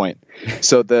this point.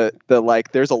 So the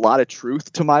like, there's a lot of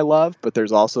truth to my love, but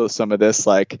there's also some of this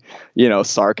like,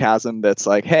 sarcasm that's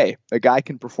like, hey, a guy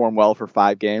can perform well for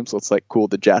 5 games. Let's like cool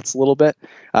the jets a little bit.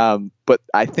 But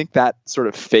I think that sort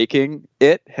of faking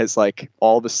it has like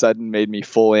all of a sudden made me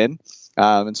full in.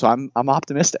 And so I'm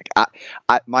optimistic.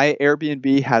 My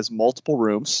Airbnb has multiple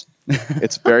rooms.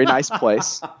 It's a very nice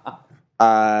place.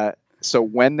 So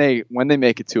when they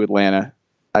make it to Atlanta,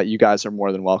 you guys are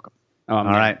more than welcome. All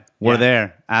right, we're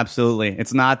there. Absolutely,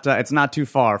 it's not too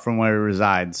far from where we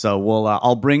reside. So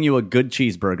I'll bring you a good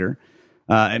cheeseburger.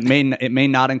 It may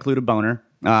not include a boner,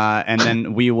 and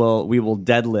then we will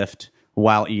deadlift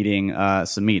while eating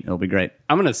some meat. It'll be great.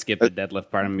 I'm gonna skip the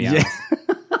deadlift part. I'm gonna be honest.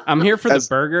 I'm here for the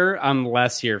burger. I'm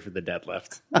less here for the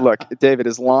deadlift. Look, David,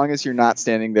 as long as you're not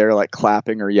standing there like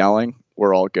clapping or yelling,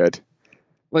 we're all good.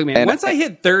 Look, man, once I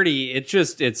hit 30, it's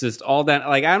just all that.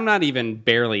 Like, I'm not even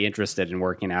barely interested in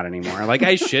working out anymore. Like,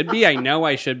 I should be. I know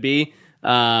I should be.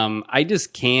 I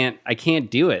just can't. I can't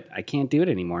do it. I can't do it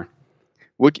anymore.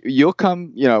 You'll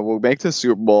come. We'll make the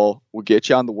Super Bowl. We'll get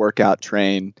you on the workout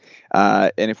train.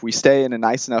 And if we stay in a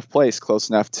nice enough place, close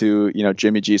enough to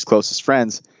Jimmy G's closest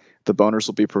friends, the boners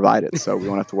will be provided. So we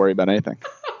won't have to worry about anything.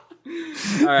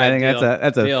 All right, I think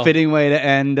that's a fitting way to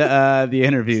end the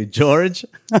interview. George,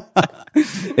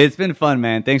 it's been fun,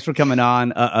 man. Thanks for coming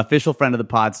on. Official friend of the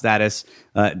pod status.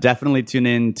 Definitely tune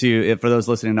in to, for those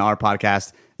listening to our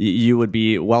podcast, you would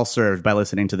be well served by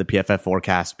listening to the PFF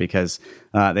forecast because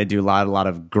they do a lot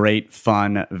of great,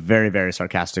 fun, very, very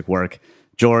sarcastic work.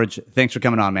 George, thanks for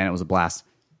coming on, man. It was a blast.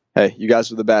 Hey, you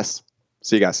guys are the best.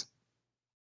 See you guys.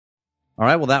 All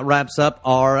right, well, that wraps up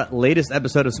our latest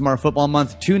episode of Smart Football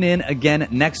Month. Tune in again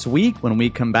next week when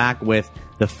we come back with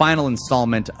the final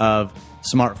installment of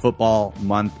Smart Football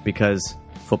Month because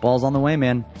football's on the way,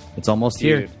 man. It's almost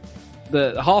here.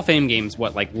 The Hall of Fame game's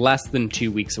less than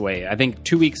 2 weeks away. I think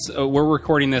 2 weeks. We're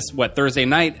recording this Thursday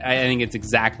night. I think it's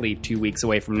exactly 2 weeks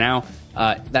away from now.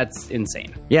 That's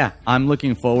insane. Yeah, I'm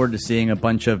looking forward to seeing a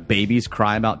bunch of babies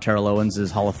cry about Terrell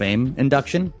Owens' Hall of Fame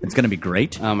induction. It's going to be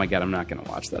great. Oh my god, I'm not going to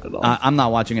watch that at all. I'm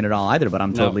not watching it at all either, but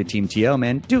I'm totally Team T.O.,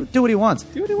 man. Do what he wants.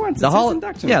 Do what he wants. It's his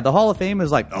induction. Yeah, the Hall of Fame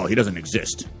is like, oh, he doesn't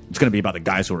exist. It's going to be about the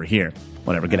guys who are here.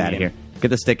 Whatever, get out of here. Get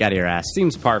the stick out of your ass.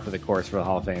 Seems par for the course for the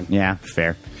Hall of Fame. Yeah,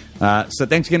 fair. So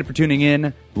thanks again for tuning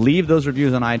in. Leave those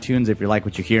reviews on iTunes if you like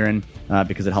what you're hearing,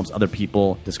 because it helps other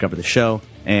people discover the show,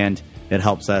 and it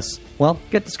helps us,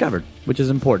 get discovered, which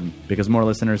is important, because more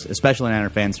listeners, especially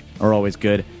Niner fans, are always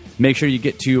good. Make sure you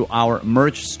get to our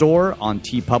merch store on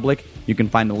TeePublic. You can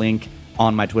find the link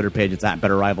on my Twitter page. It's at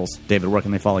Better Rivals. David, where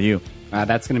can they follow you?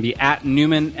 That's going to be at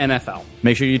Newman NFL.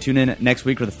 Make sure you tune in next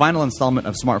week for the final installment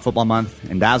of Smart Football Month,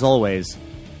 and as always,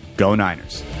 go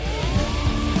Niners.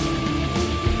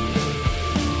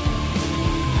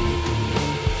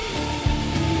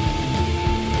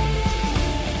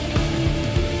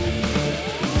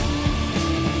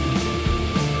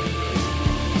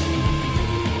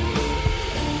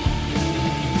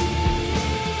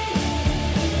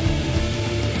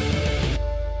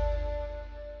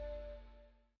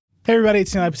 Hey everybody,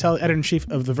 it's Neil Patel, editor-in-chief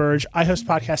of The Verge. I host a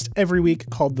podcast every week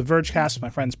called The Vergecast with my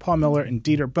friends Paul Miller and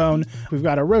Dieter Bohn. We've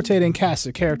got a rotating cast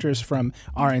of characters from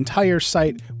our entire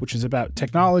site, which is about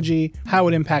technology, how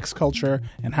it impacts culture,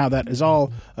 and how that is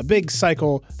all a big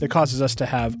cycle that causes us to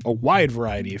have a wide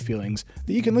variety of feelings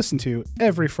that you can listen to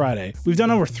every Friday. We've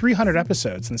done over 300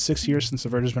 episodes in the 6 years since The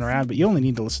Verge has been around, but you only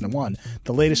need to listen to one,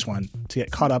 the latest one, to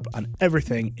get caught up on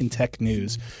everything in tech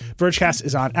news. Vergecast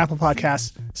is on Apple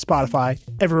Podcasts, Spotify,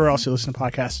 everywhere else you listen to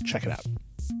podcasts. Check it out.